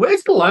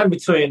 Where's the line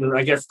between,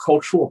 I guess,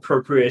 cultural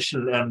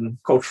appropriation and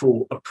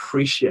cultural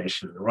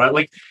appreciation, right?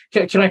 Like,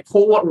 can I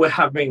call what we're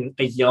having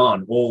a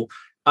yarn? Or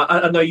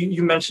I know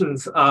you mentioned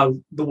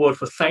the word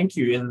for thank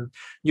you in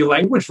your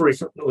language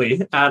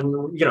recently,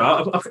 and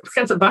I've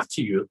sent it back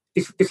to you.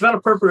 Is that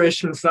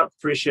appropriation? Is that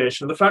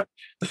appreciation? The fact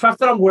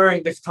that I'm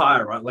wearing this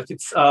tie, right? Like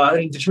it's an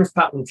Indigenous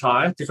pattern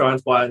tie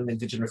designed by an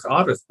Indigenous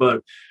artist,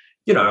 but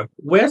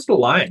where's the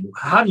line?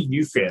 How do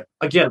you feel?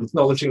 Again,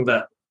 acknowledging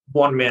that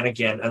one man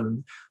again,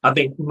 and I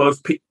think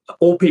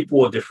all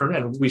people are different,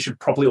 and we should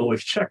probably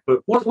always check. But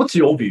what's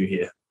your view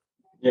here?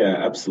 Yeah,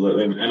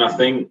 absolutely. And I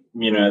think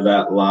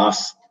that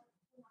last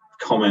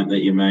comment that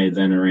you made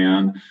then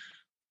around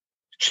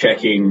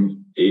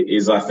checking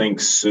is, I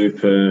think,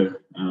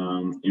 super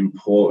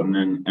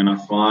important. And I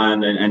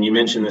find, and you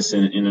mentioned this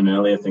in an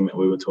earlier thing that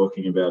we were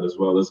talking about as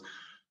well, is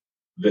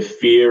the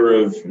fear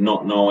of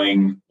not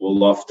knowing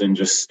will often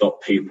just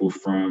stop people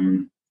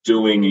from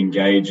doing,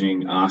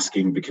 engaging,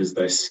 asking, because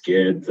they're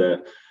scared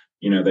that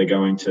they're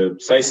going to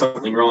say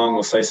something wrong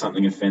or say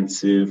something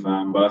offensive.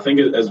 But I think,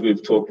 as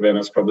we've talked about,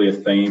 it's probably a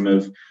theme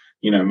of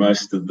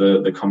most of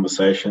the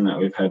conversation that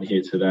we've had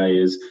here today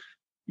is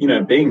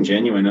being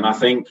genuine. And I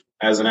think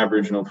as an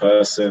Aboriginal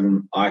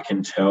person, I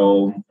can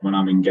tell when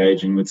I'm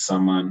engaging with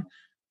someone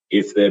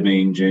if they're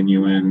being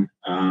genuine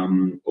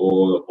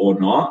or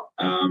not.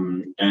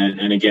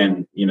 And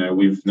again,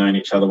 we've known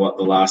each other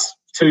the last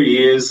 2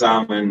 years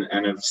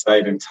and have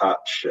stayed in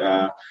touch,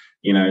 via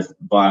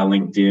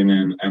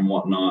LinkedIn and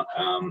whatnot.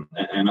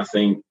 And I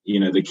think,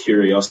 the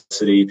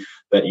curiosity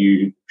that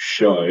you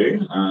show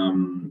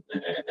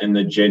and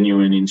the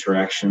genuine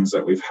interactions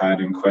that we've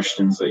had and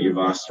questions that you've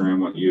asked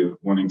around what you're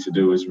wanting to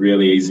do is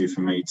really easy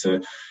for me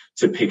to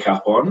pick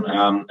up on.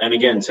 And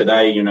again,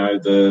 today,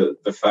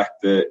 the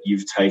fact that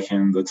you've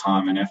taken the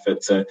time and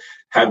effort to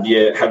have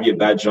your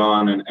badge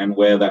on and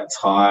wear that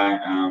tie,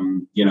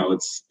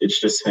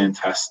 it's just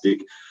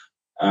fantastic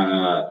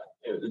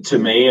to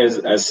me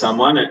as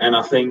someone. And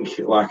I think,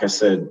 like I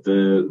said,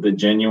 the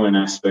genuine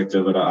aspect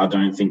of it, I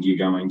don't think you're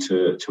going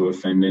to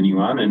offend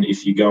anyone. And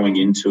if you're going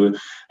into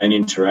an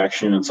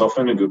interaction, it's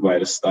often a good way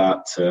to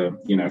start to,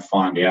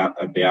 find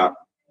out about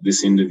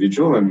this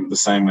individual. And the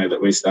same way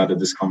that we started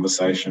this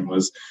conversation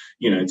was,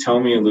 tell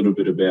me a little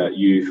bit about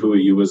you. Who are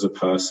you as a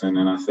person?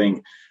 And I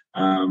think,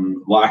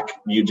 like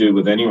you do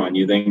with anyone,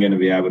 you're then going to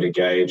be able to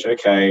gauge,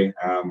 okay,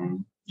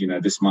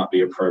 this might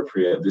be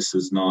appropriate. This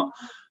is not.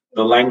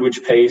 The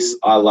language piece,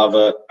 I love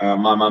it.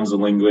 My mum's a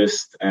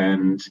linguist,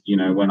 and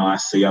when I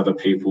see other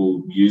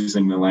people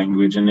using the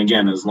language, and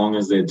again, as long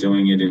as they're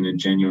doing it in a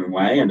genuine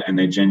way and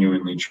they're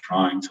genuinely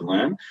trying to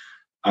learn,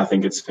 I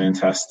think it's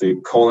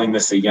fantastic. Calling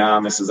this a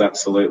yarn, this is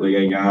absolutely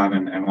a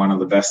yarn, and one of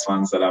the best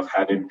ones that I've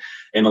had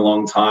in a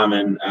long time.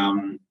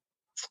 And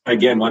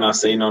again, when I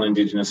see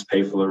non-Indigenous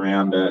people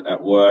around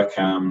at work,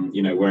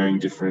 wearing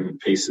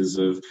different pieces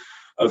of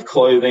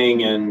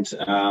clothing and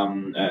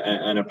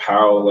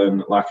apparel,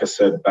 and like I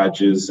said,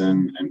 badges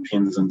and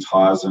pins and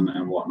ties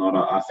and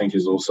whatnot, I think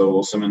is also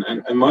awesome.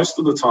 And most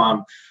of the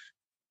time,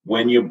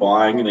 when you're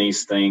buying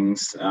these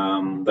things,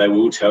 they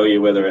will tell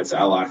you whether it's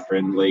ally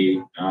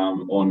friendly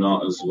or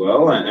not as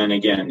well. And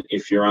again,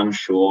 if you're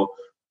unsure,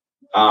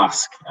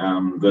 ask.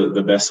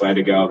 The best way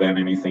to go about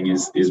anything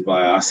is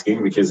by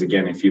asking, because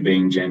again, if you're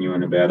being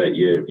genuine about it,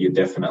 you're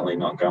definitely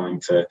not going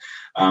to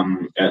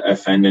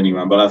offend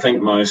anyone. But I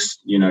think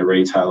most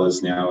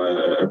retailers now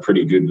are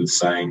pretty good with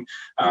saying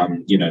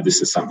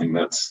this is something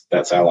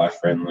that's ally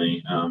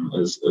friendly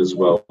as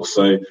well.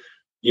 So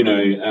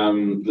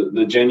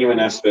the genuine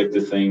aspect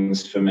of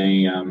things for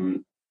me,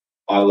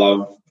 I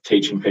love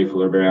teaching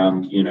people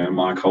around,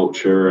 my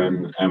culture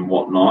and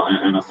whatnot.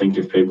 And I think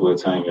if people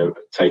are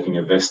taking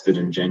a vested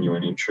and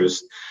genuine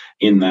interest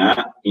in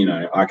that,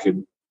 I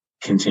could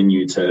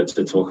continue to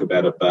talk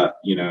about it. But,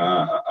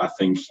 I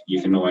think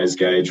you can always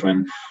gauge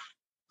when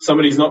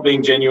somebody's not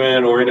being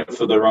genuine or in it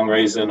for the wrong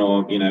reason,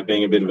 or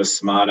being a bit of a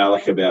smart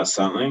aleck about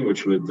something,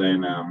 which would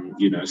then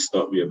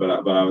stop you.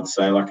 But I would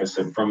say, like I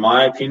said, from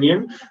my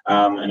opinion,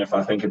 and if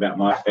I think about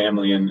my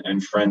family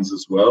and friends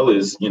as well,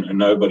 is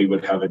nobody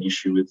would have an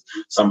issue with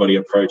somebody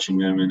approaching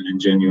them and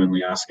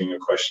genuinely asking a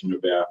question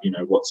about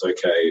what's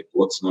okay,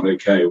 what's not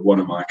okay, what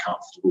am I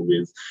comfortable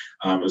with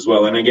as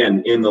well. And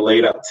again, in the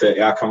lead up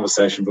to our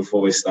conversation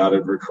before we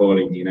started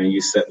recording,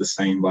 you set the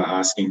scene by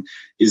asking,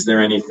 is there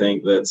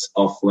anything that's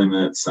off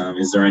limits?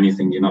 Is there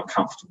anything you're not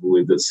comfortable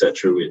with,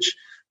 etc., which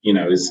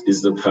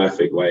is the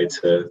perfect way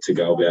to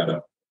go about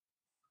it.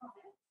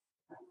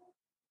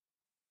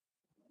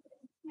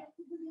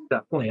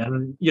 Definitely.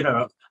 And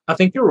I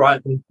think you're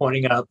right in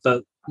pointing out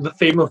that the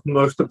theme of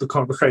most of the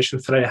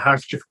conversation today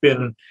has just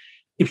been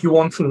if you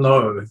want to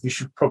know, you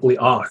should probably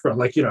ask, right?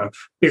 Like,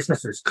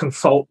 businesses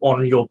consult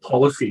on your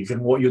policies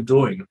and what you're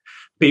doing.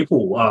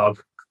 People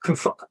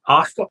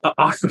ask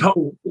about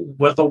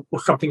whether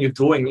something you're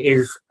doing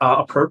is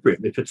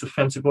appropriate, if it's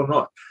offensive or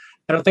not.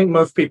 And I think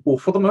most people,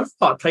 for the most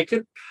part, take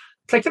it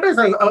as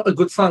a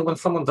good sign when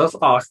someone does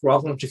ask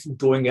rather than just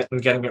doing it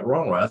and getting it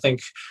wrong, right? I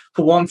think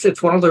for once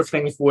it's one of those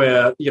things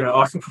where,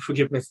 asking for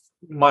forgiveness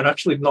might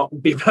actually not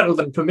be better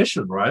than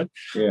permission, right?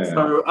 Yeah.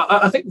 So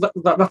I think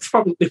that's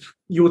probably, if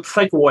you would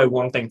take away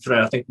one thing today,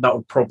 I think that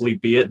would probably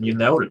be it, and you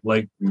nailed it.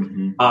 Like,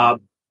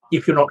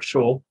 if you're not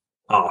sure,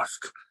 ask.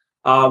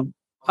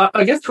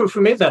 I guess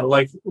for me then,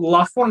 like,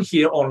 last one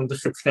here on the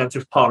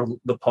substantive part of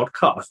the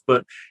podcast,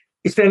 but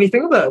is there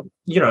anything that,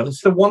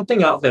 is there one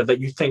thing out there that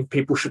you think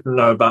people should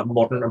know about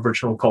modern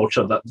Aboriginal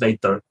culture that they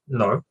don't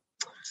know?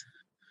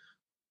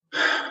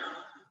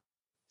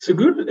 It's a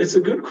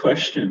good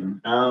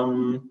question.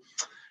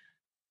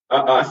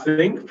 I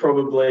think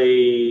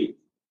probably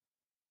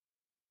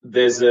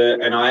there's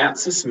an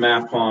IATSIS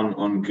map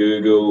on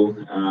Google,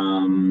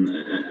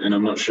 and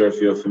I'm not sure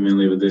if you're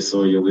familiar with this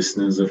or your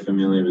listeners are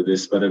familiar with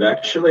this, but it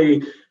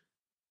actually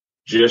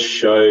just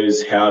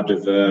shows how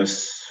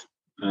diverse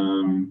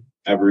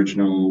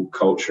Aboriginal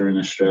culture in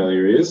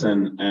Australia is,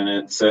 and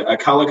it's a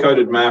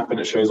colour-coded map, and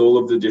it shows all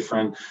of the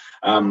different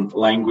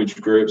language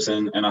groups,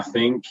 and I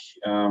think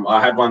I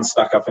had one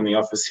stuck up in the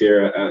office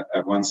here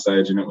at one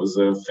stage, and it was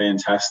a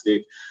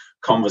fantastic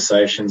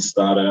conversation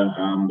starter,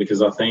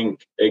 because I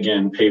think,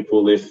 again,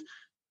 people, if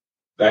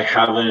they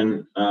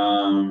haven't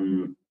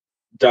done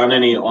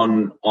any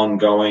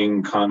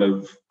ongoing kind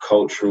of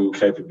cultural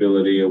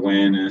capability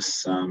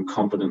awareness,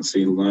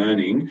 competency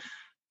learning,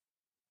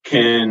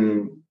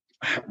 can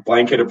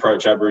blanket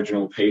approach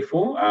Aboriginal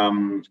people,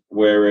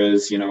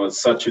 whereas,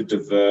 it's such a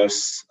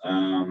diverse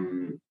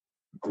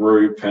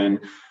group,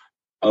 and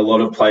a lot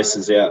of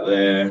places out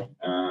there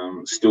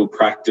still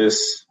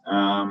practice.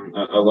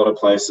 A lot of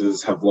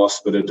places have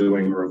lost but are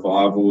doing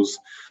revivals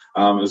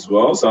as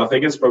well. So I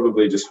think it's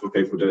probably just for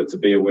people to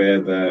be aware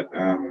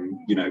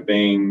that,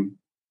 being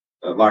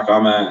like,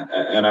 I'm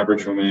an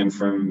Aboriginal man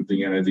from the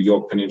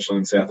Yorke Peninsula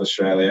in South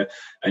Australia,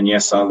 and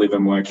yes, I live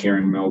and work here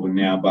in Melbourne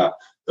now, but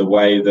the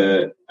way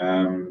that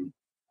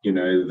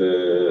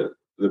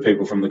the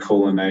people from the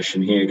Kulin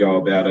Nation here go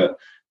about it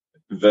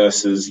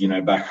versus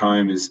back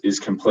home is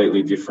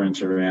completely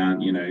different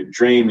around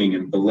dreaming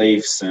and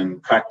beliefs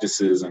and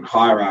practices and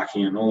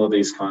hierarchy and all of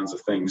these kinds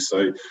of things.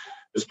 So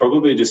it's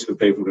probably just for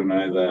people to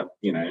know that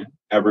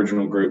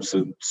Aboriginal groups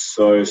are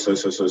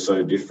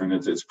so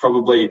different. It's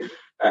probably,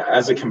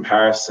 as a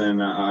comparison,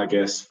 I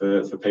guess,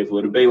 for people,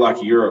 it'd be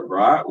like Europe,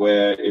 right,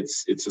 where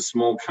it's a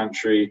small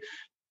country.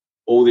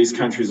 All these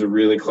countries are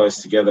really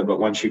close together, but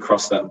once you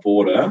cross that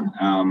border,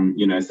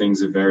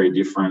 things are very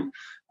different.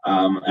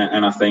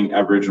 And I think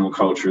Aboriginal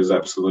culture is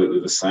absolutely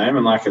the same.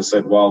 And like I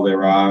said, while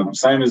there are,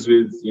 same as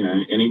with,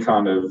 any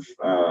kind of,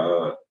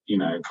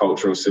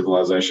 culture or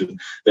civilization,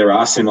 there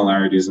are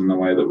similarities in the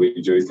way that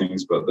we do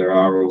things, but there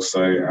are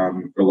also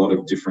a lot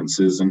of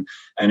differences, and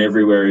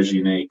everywhere is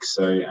unique.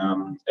 So,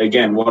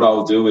 again, what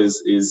I'll do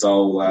is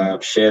I'll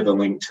share the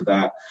link to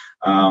that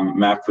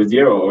map with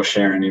you, or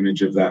share an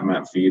image of that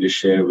map for you to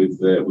share with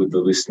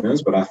the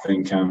listeners. But I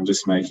think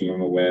just making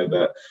them aware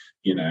that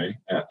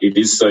it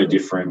is so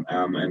different,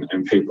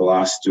 and people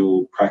are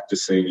still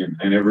practicing,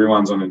 and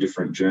everyone's on a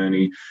different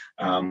journey,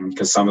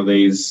 because some of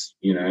these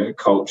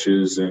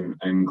cultures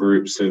and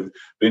groups have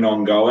been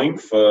ongoing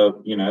for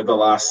the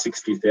last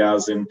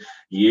 60,000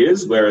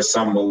 years, whereas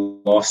some were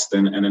lost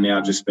and are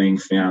now just being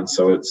found.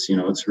 So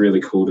it's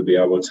really cool to be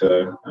able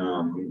to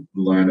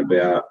learn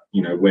about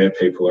where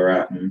people are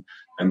at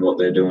and what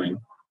they're doing.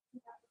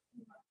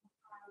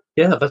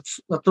 Yeah, that's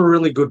a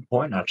really good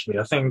point, actually.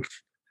 I think,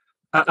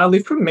 at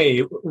least for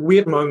me,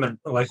 weird moment,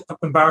 like,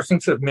 embarrassing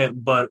to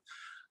admit, but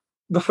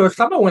the first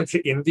time I went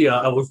to India,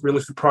 I was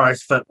really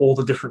surprised that all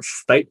the different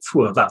states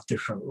were that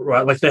different,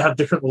 right? Like, they had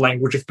different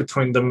languages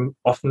between them,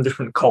 often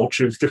different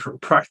cultures,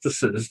 different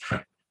practices.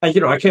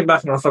 And, I came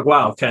back and I was like,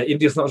 wow, okay,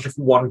 India's not just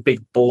one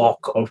big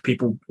block of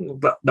people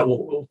that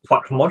were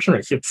quite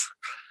homogenous. It's,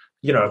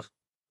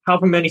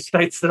 however many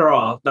states there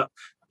are that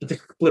they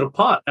split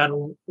apart.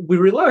 And we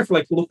realized,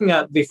 like, looking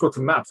at these sorts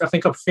of maps, I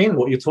think I've seen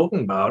what you're talking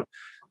about.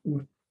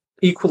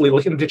 Equally,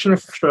 like,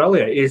 Indigenous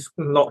Australia is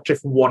not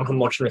just one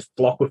homogenous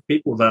block of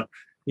people that,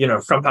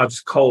 somehow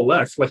just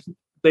coalesce. Like,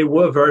 they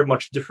were very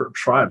much different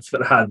tribes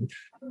that had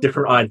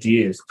different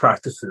ideas,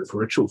 practices,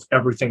 rituals,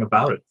 everything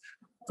about it.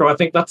 So I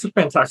think that's a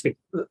fantastic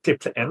tip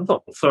to end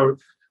on. So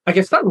I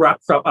guess that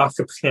wraps up our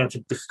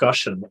substantive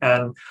discussion.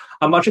 And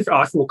I might just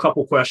ask you a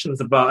couple of questions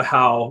about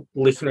how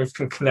listeners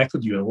can connect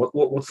with you and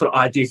what sort of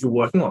ideas you're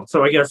working on.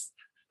 So I guess,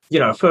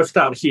 first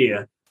out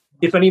here,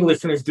 if any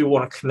listeners do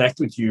want to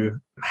connect with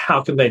you,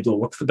 how can they do it?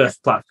 What's the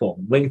best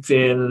platform?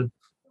 LinkedIn?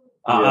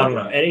 I don't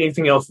know,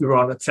 anything else you're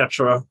on,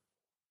 etc.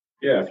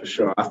 Yeah, for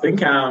sure. I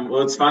think,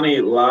 it's funny,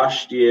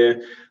 last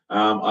year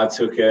I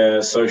took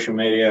a social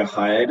media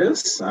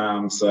hiatus. So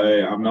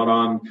I'm not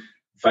on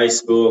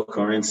Facebook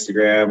or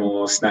Instagram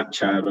or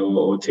Snapchat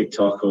or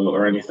TikTok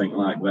or anything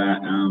like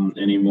that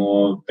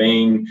anymore.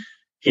 Being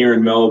here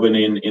in Melbourne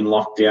in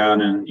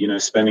lockdown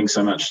and, spending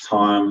so much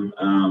time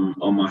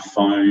on my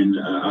phone,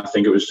 I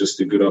think it was just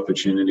a good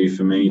opportunity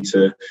for me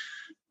to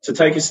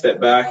take a step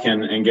back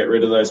and get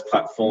rid of those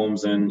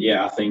platforms. And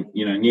I think,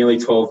 nearly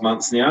 12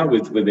 months now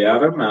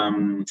without them.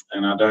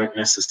 And I don't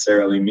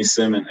necessarily miss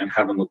them and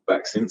haven't looked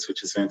back since,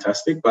 which is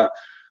fantastic. But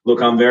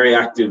look, I'm very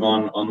active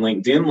on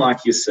LinkedIn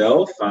like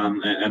yourself.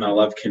 And I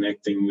love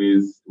connecting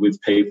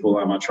with people.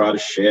 I try to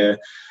share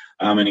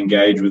and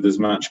engage with as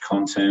much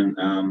content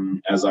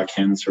as I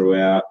can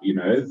throughout,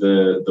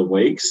 the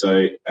week.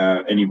 So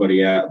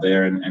anybody out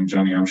there, and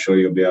Johnny, I'm sure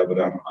you'll be able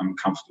to, I'm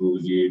comfortable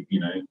with you,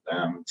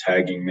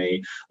 tagging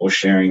me or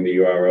sharing the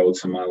URL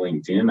to my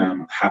LinkedIn.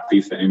 I'm happy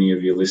for any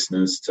of your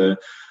listeners to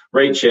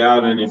reach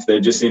out, and if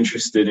they're just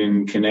interested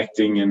in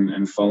connecting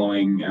and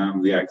following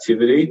the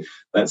activity,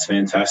 that's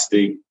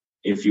fantastic.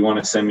 If you want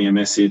to send me a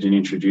message and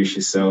introduce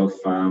yourself,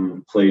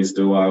 please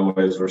do. I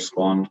always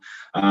respond.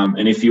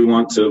 And if you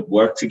want to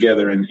work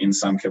together in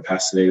some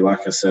capacity,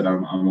 like I said,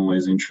 I'm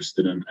always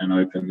interested and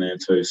open there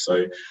too.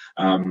 So,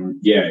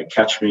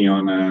 catch me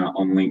on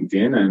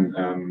LinkedIn,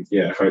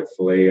 and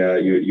hopefully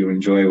you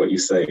enjoy what you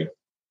see.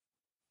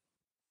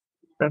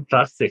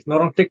 Fantastic. Not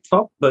on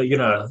TikTok, but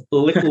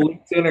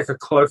LinkedIn is a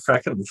close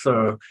second,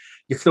 so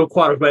you're still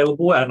quite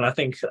available, and I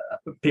think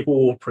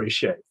people will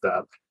appreciate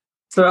that.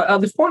 So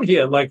at this point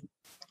here,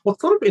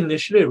 what sort of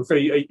initiatives are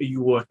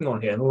you working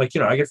on here?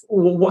 And I guess,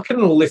 what can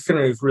the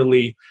listeners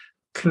really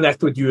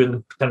connect with you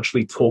and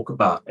potentially talk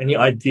about? Any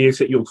ideas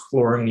that you're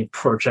exploring, any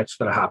projects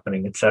that are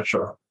happening,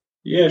 etc.?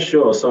 Yeah,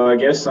 sure. So I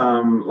guess,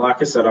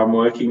 like I said, I'm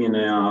working in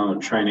our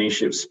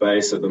traineeship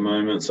space at the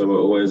moment. So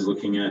we're always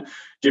looking at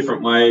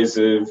different ways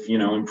of,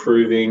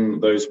 improving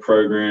those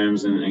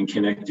programs and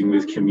connecting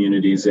with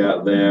communities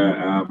out there.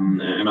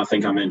 And I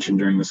think I mentioned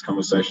during this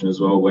conversation as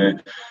well,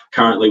 we're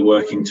currently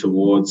working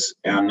towards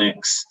our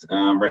next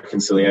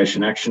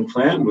reconciliation action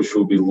plan, which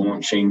we'll be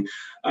launching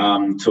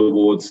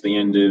towards the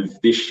end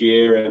of this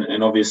year.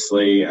 And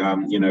obviously,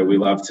 we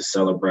love to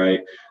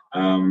celebrate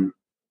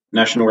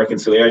National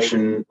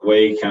Reconciliation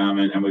Week,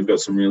 and we've got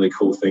some really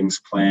cool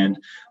things planned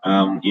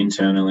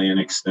internally and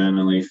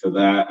externally for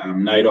that.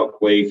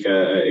 NAIDOC Week,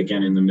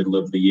 again, in the middle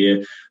of the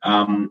year,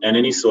 and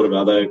any sort of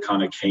other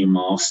kind of key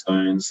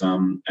milestones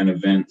and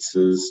events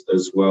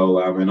as well.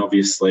 And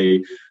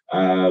obviously,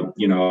 I've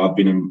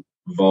been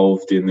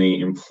involved in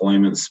the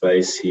employment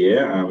space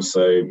here.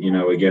 So,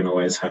 again,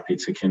 always happy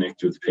to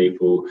connect with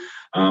people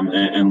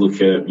and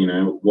look at,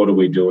 what are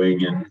we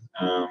doing and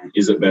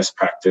is it best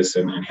practice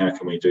and how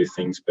can we do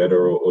things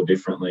better or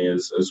differently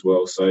as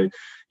well. So,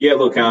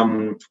 look,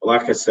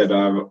 like I said,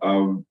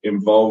 I'm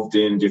involved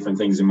in different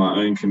things in my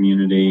own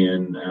community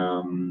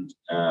and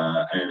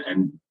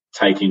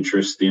take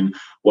interest in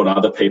what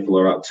other people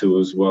are up to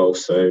as well.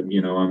 So,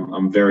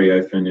 I'm very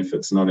open if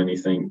it's not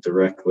anything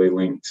directly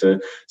linked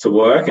to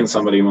work and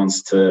somebody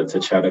wants to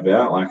chat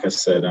about. Like I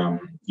said,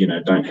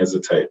 don't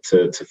hesitate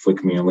to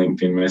flick me a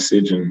LinkedIn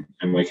message and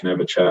we can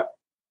have a chat.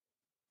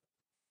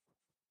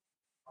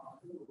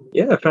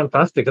 Yeah,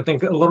 fantastic. I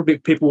think a lot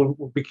of people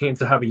will be keen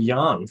to have a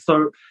yarn.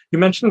 So you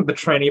mentioned the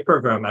trainee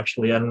program,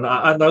 actually, and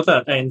I know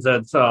that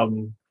ANZ's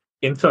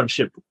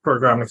internship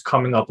program is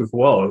coming up as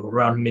well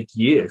around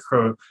mid-year.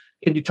 So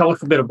can you tell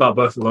us a bit about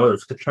both of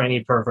those, the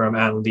trainee program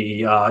and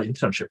the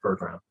internship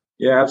program?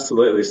 Yeah,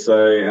 absolutely. So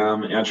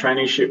our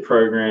traineeship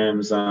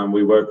programs,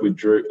 we work with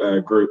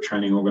group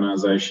training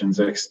organisations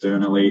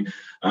externally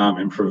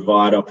and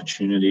provide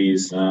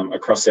opportunities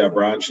across our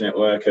branch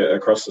network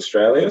across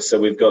Australia. So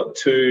we've got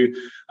two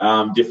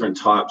different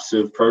types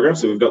of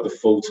programs. So we've got the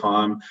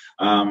full-time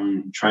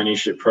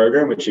traineeship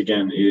program, which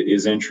again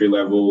is entry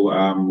level,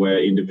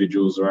 where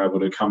individuals are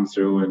able to come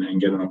through and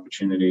get an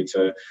opportunity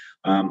to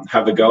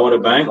have a go at a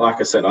bank.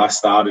 Like I said, I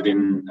started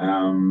in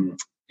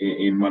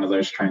one of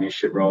those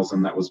traineeship roles,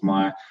 and that was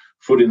my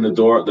foot in the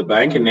door at the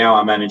bank. And now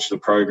I manage the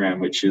program,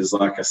 which is,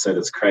 like I said,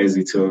 it's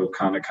crazy to have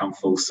kind of come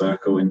full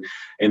circle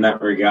in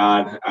that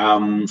regard.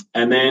 And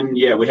then,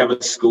 we have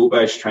a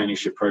school-based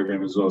traineeship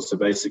program as well. So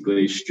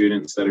basically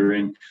students that are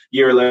in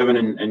year 11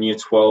 and year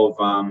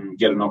 12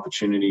 get an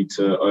opportunity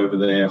to, over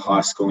their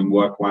high schooling,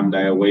 work one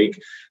day a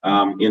week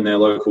in their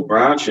local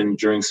branch. And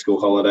during school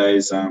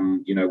holidays,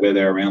 where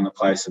they're around the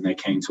place and they're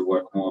keen to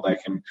work more, they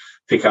can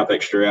pick up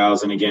extra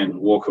hours and, again,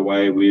 walk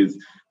away with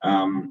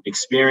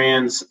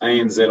experience,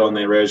 ANZ on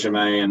their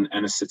resume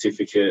and a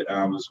certificate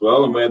as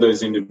well. And where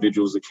those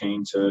individuals are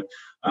keen to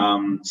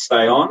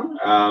stay on,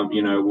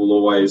 we'll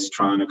always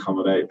try and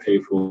accommodate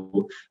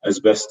people as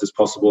best as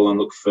possible and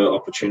look for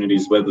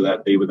opportunities, whether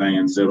that be with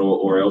ANZ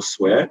or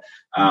elsewhere,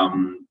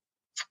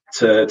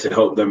 to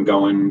help them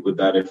go in with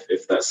that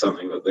if that's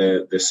something that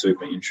they're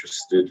super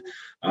interested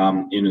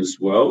in as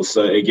well.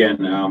 So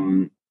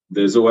again,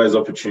 there's always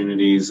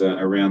opportunities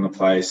around the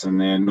place, and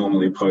they're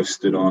normally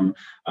posted on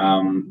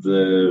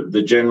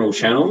the general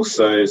channels.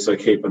 So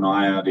keep an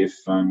eye out if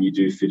you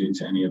do fit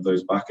into any of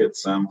those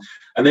buckets. And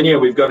then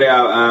we've got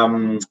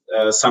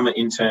our summer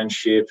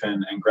internship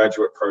and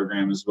graduate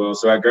program as well.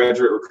 So our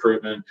graduate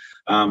recruitment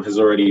has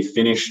already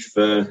finished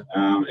for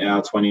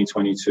our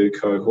 2022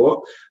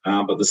 cohort,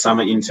 but the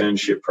summer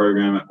internship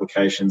program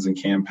applications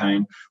and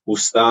campaign will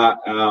start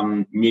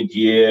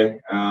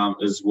mid-year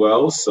as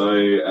well.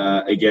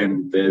 So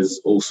again, there's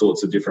all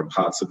sorts of different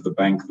parts of the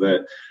bank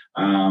that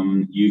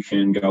you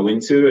can go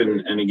into,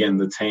 and again,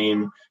 the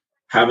team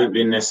haven't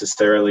been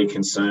necessarily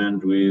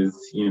concerned with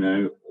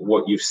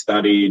what you've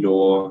studied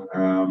or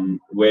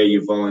where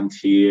you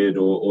volunteered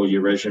or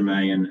your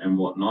resume and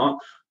whatnot.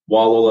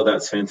 While all of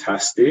that's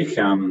fantastic,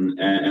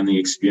 and the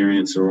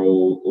experience are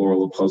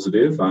all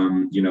positive,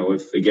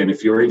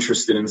 if you're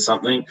interested in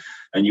something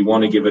and you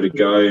want to give it a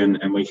go,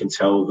 and we can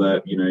tell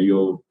that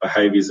your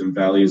behaviours and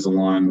values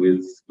align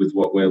with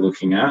what we're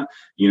looking at,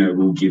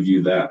 we'll give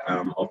you that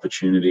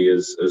opportunity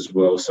as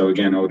well. So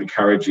again, I would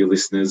encourage your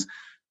listeners,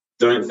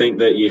 don't think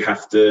that you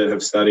have to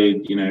have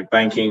studied,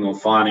 banking or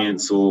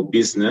finance or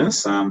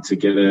business to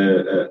get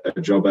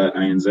a job at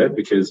ANZ,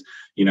 because,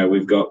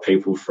 we've got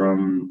people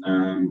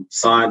from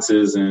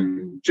sciences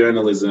and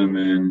journalism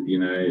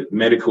and,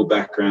 medical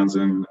backgrounds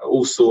and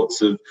all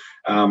sorts of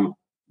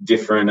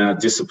different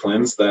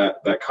disciplines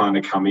that kind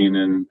of come in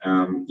and,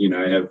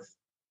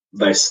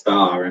 they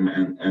star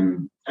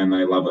and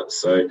they love it.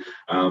 So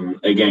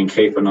again,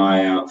 keep an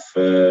eye out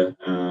for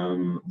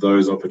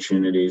those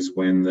opportunities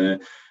when the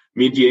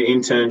mid-year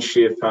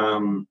internship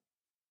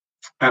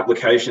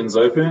applications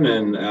open,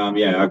 and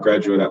our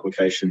graduate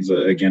applications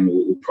again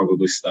will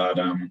probably start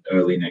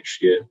early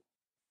next year.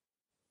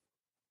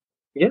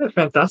 Yeah,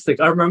 fantastic.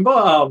 I remember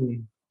I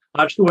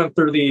actually went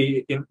through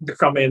the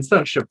summer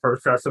internship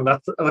process, and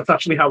that's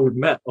actually how we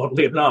met,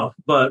 oddly enough.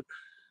 But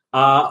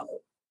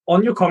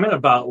on your comment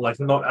about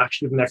not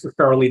actually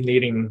necessarily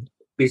needing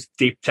these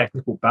deep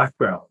technical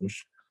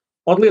backgrounds,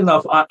 oddly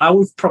enough, I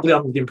was probably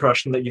under the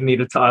impression that you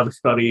needed to either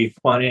study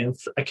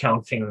finance,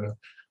 accounting,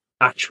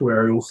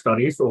 actuarial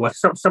studies, or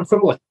some sort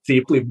of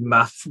deeply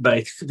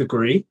maths-based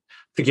degree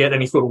to get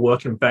any sort of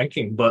work in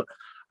banking. But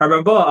I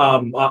remember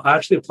I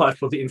actually applied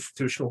for the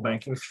institutional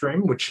banking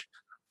stream, which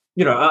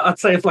I'd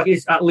say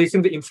it's at least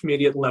in the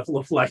intermediate level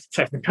of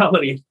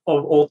technicality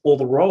of all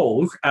the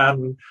roles.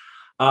 And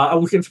I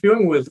was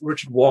interviewing with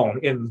Richard Wong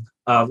in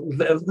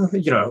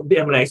the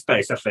M&A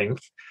space, I think.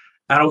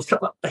 And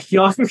he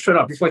asked me straight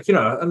up, he's like,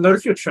 I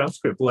noticed your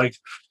transcript,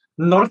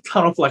 not a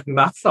ton of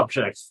math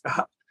subjects.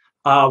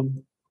 How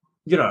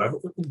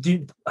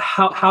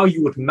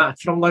you would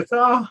match? And I'm like,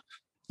 I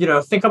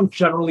think I'm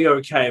generally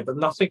okay, but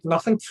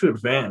nothing too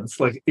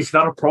advanced. Is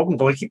that a problem?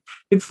 But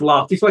it's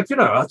laughed. He's like,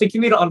 I think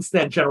you need to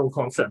understand general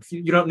concepts.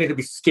 You don't need to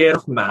be scared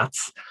of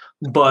maths,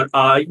 but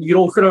you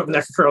also don't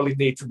necessarily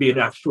need to be an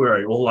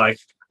actuary or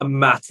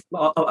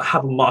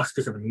have a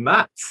master's in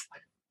maths.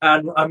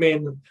 And I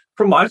mean,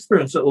 from my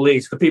experience at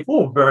least, the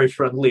people were very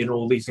friendly in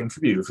all these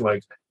interviews.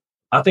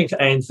 I think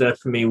ANZ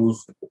for me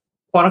was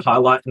quite a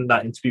highlight in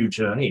that interview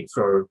journey.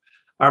 So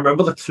I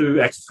remember the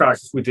two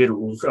exercises we did. It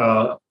was,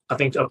 I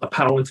think, a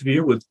panel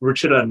interview with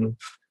Richard and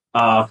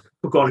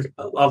forgot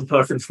the other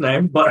person's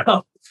name,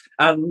 but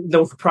and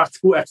there was a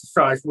practical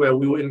exercise where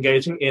we were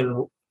engaging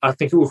in, I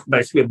think it was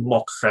basically a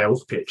mock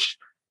sales pitch.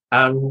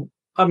 And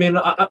I mean,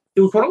 it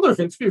was one of those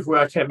interviews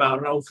where I came out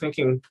and I was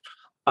thinking,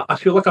 I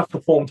feel like I've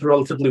performed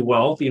relatively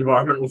well. The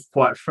environment was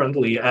quite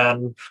friendly,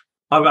 and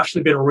I've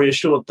actually been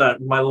reassured that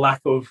my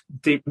lack of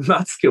deep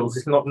math skills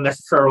is not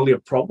necessarily a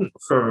problem.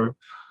 So,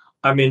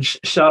 I mean,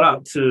 shout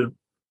out to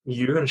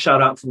you and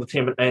shout out to the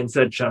team at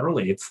ANZ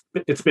generally. It's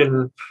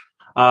been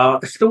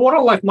still one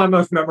of my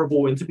most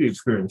memorable interview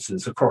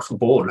experiences across the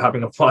board,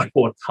 having applied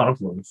for a ton of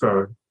them.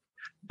 So,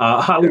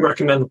 I highly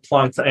recommend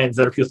applying to ANZ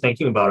if you're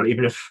thinking about it,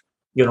 even if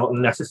you're not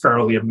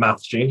necessarily a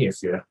maths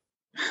genius yet.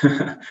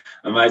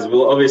 Amazing.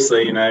 Well,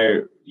 obviously,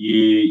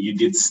 you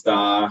did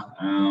star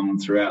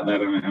throughout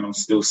that, and I'm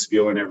still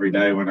spewing every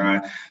day when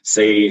I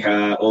see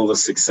all the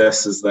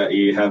successes that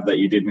you have that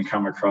you didn't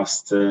come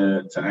across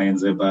to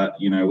ANZ. But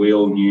we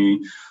all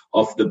knew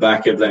off the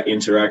back of that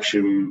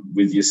interaction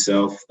with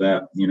yourself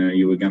that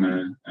you were going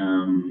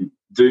to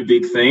do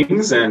big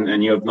things,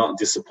 and you have not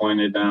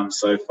disappointed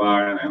so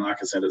far. And like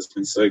I said, it's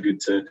been so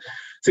good to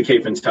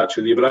keep in touch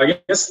with you. But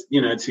I guess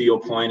to your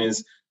point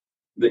is,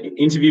 the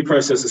interview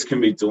processes can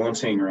be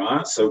daunting,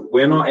 right? So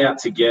we're not out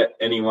to get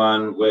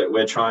anyone.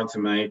 We're trying to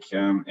make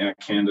our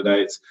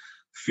candidates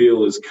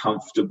feel as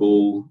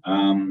comfortable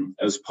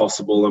as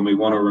possible, and we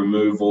want to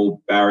remove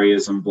all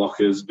barriers and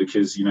blockers,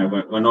 because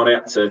we're not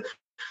out to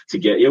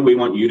get you. We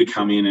want you to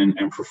come in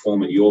and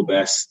perform at your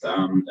best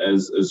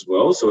as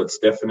well. So it's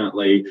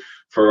definitely,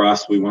 for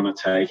us, we want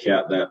to take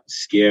out that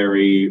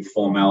scary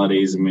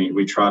formalities, and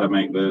we try to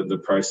make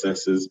the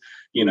processes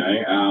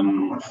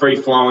free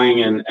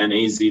flowing and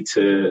easy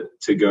to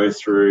go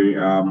through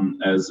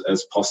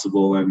as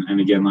possible.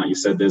 And again, like you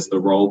said, there's the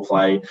role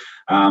play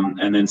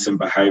and then some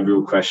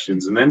behavioral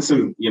questions, and then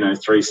some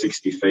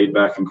 360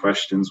 feedback and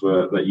questions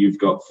that you've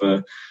got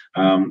for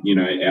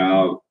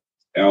our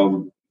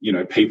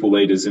our people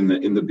leaders in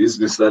the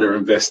business that are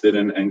invested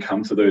and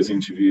come to those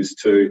interviews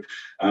too.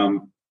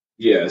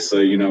 So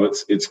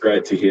it's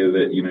great to hear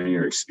that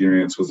your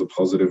experience was a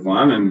positive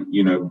one,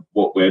 and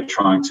what we're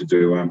trying to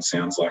do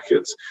sounds like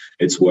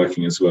it's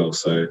working as well.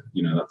 So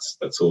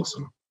that's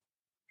awesome.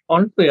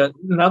 Honestly,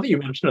 now that you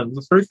mention it,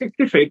 the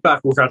 360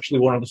 feedback was actually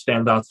one of the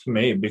standouts for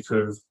me,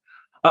 because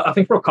I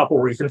think for a couple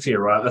of reasons here,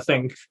 right? I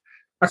think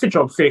as a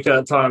job seeker,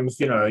 at times,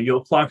 you're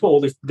applying for all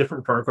these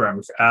different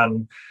programs,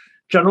 and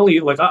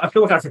generally, I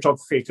feel like as a job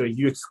seeker,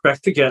 you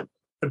expect to get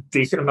a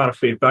decent amount of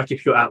feedback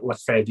if you're at,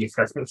 let's say, the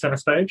assessment center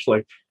stage.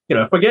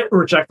 If I get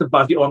rejected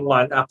by the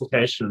online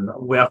application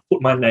where I've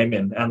put my name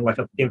in and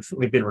I've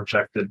instantly been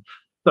rejected,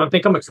 I don't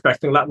think I'm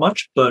expecting that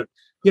much. But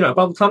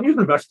by the time you've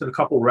invested a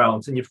couple of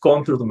rounds and you've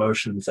gone through the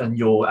motions and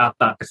you're at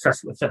that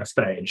assessment center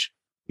stage,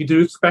 you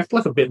do expect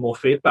a bit more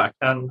feedback.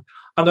 And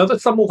I know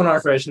that some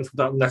organizations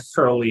don't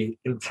necessarily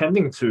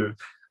intending to,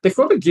 they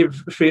sort of give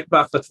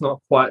feedback that's not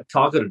quite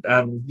targeted.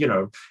 And,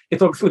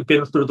 it's obviously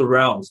been through the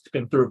rounds, it's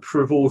been through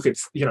approvals,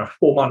 it's,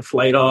 4 months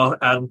later.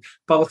 And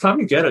by the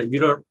time you get it, you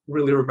don't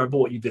really remember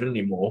what you did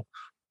anymore.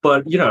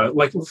 But, the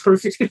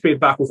 360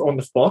 feedback was on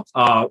the spot.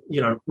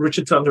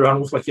 Richard turned around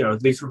and was like,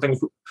 these are the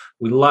things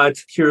we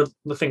liked. Here are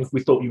the things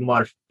we thought you might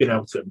have been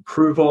able to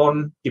improve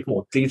on, give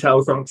more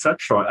details on,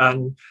 etc.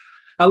 And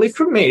at least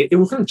for me, it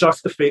wasn't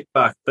just the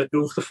feedback, but it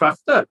was the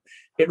fact that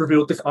it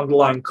revealed this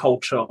underlying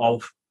culture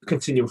of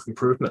continuous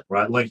improvement,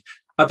 right?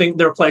 I think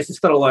there are places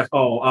that are like,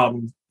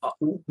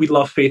 we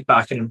love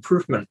feedback and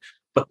improvement,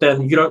 but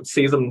then you don't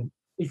see them,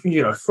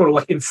 sort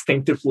of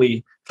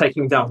instinctively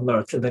taking down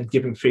notes and then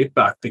giving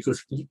feedback,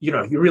 because,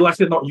 you realize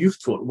they're not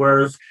used to it.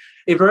 Whereas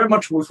it very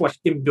much was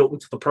inbuilt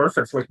into the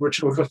process.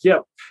 Richard was like,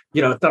 done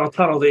a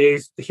ton of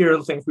these, here are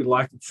the things we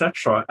liked,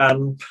 etc.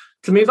 And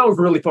to me, that was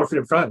a really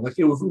positive sign.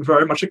 It was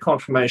very much a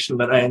confirmation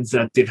that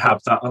ANZ did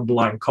have that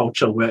underlying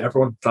culture where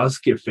everyone does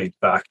give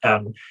feedback.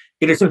 And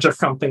it isn't just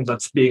something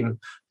that's being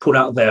put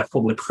out there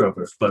for lip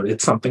service, but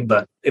it's something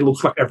that it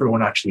looks like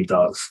everyone actually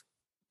does.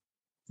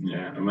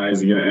 Yeah,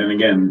 amazing. And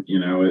again,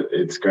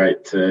 it's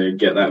great to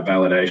get that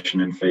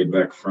validation and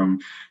feedback from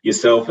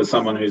yourself as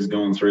someone who's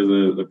gone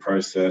through the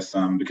process,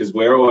 because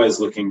we're always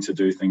looking to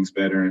do things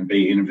better and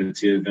be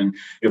innovative. And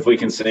if we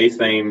can see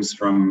themes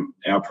from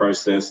our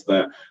process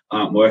that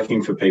aren't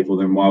working for people,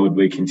 then why would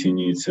we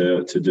continue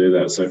to do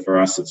that? So for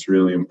us, it's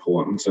really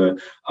important to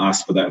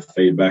ask for that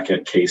feedback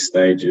at key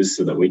stages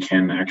so that we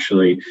can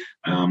actually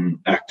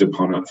act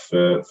upon it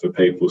for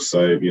people.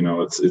 So,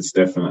 it's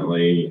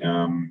definitely,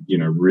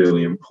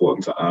 really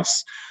important to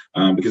us,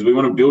 because we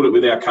want to build it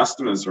with our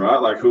customers,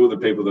 right? Who are the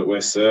people that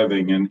we're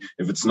serving? And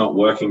if it's not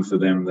working for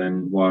them,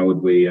 then why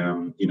would we,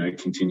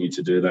 continue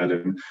to do that?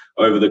 And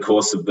over the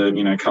course of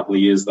the, couple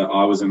of years that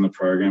I was in the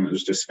program, it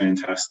was just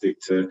fantastic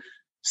to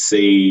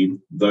see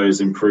those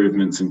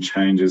improvements and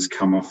changes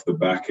come off the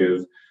back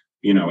of,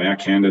 our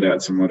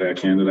candidates and what our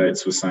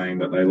candidates were saying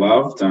that they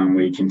loved.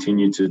 We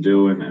continued to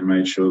do and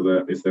made sure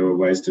that if there were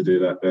ways to do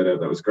that better,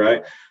 that was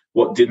great.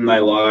 What didn't they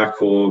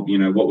like, or,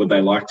 what would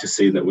they like to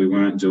see that we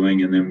weren't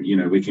doing? And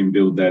then, we can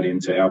build that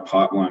into our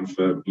pipeline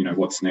for,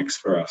 what's next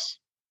for us.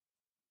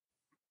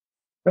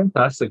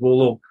 Fantastic. Well,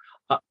 look,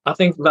 I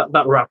think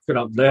that wraps it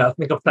up there. I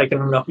think I've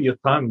taken enough of your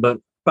time, but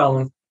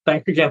Fallon,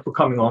 thanks again for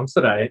coming on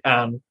today.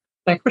 And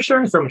thanks for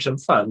sharing so much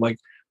insight.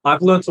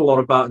 I've learned a lot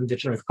about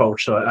Indigenous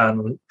culture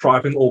and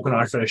driving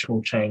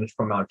organizational change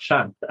from our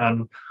chat.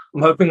 And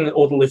I'm hoping that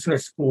all the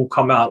listeners will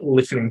come out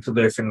listening to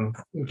this and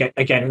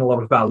gaining a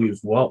lot of value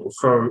as well.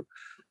 So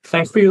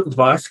thanks for your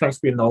advice, thanks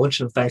for your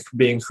knowledge, and thanks for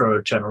being so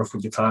generous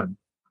with your time.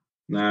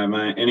 No,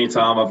 mate,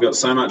 anytime. I've got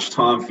so much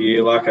time for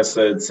you. Like I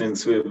said,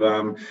 since we've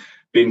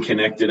been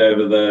connected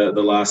over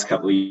the last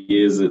couple of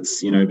years,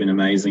 it's been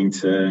amazing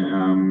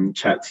to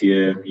chat to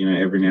you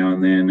every now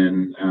and then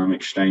and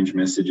exchange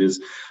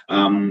messages,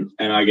 and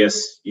I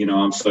guess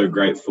I'm so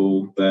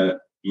grateful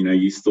that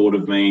you thought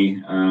of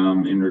me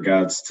in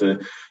regards to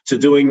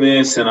doing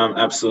this, and I'm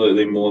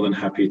absolutely more than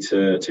happy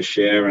to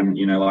share. And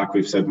like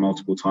we've said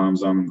multiple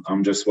times,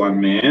 I'm just one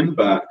man,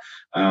 but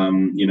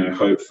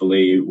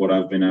hopefully what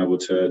I've been able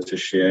to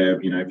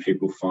share,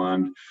 people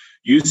find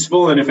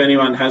useful. And if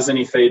anyone has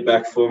any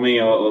feedback for me,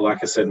 or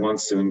like I said,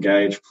 wants to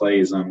engage,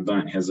 please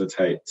don't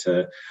hesitate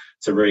to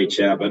reach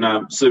out. But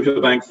I'm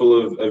super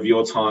thankful of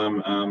your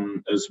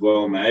time as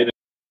well, mate.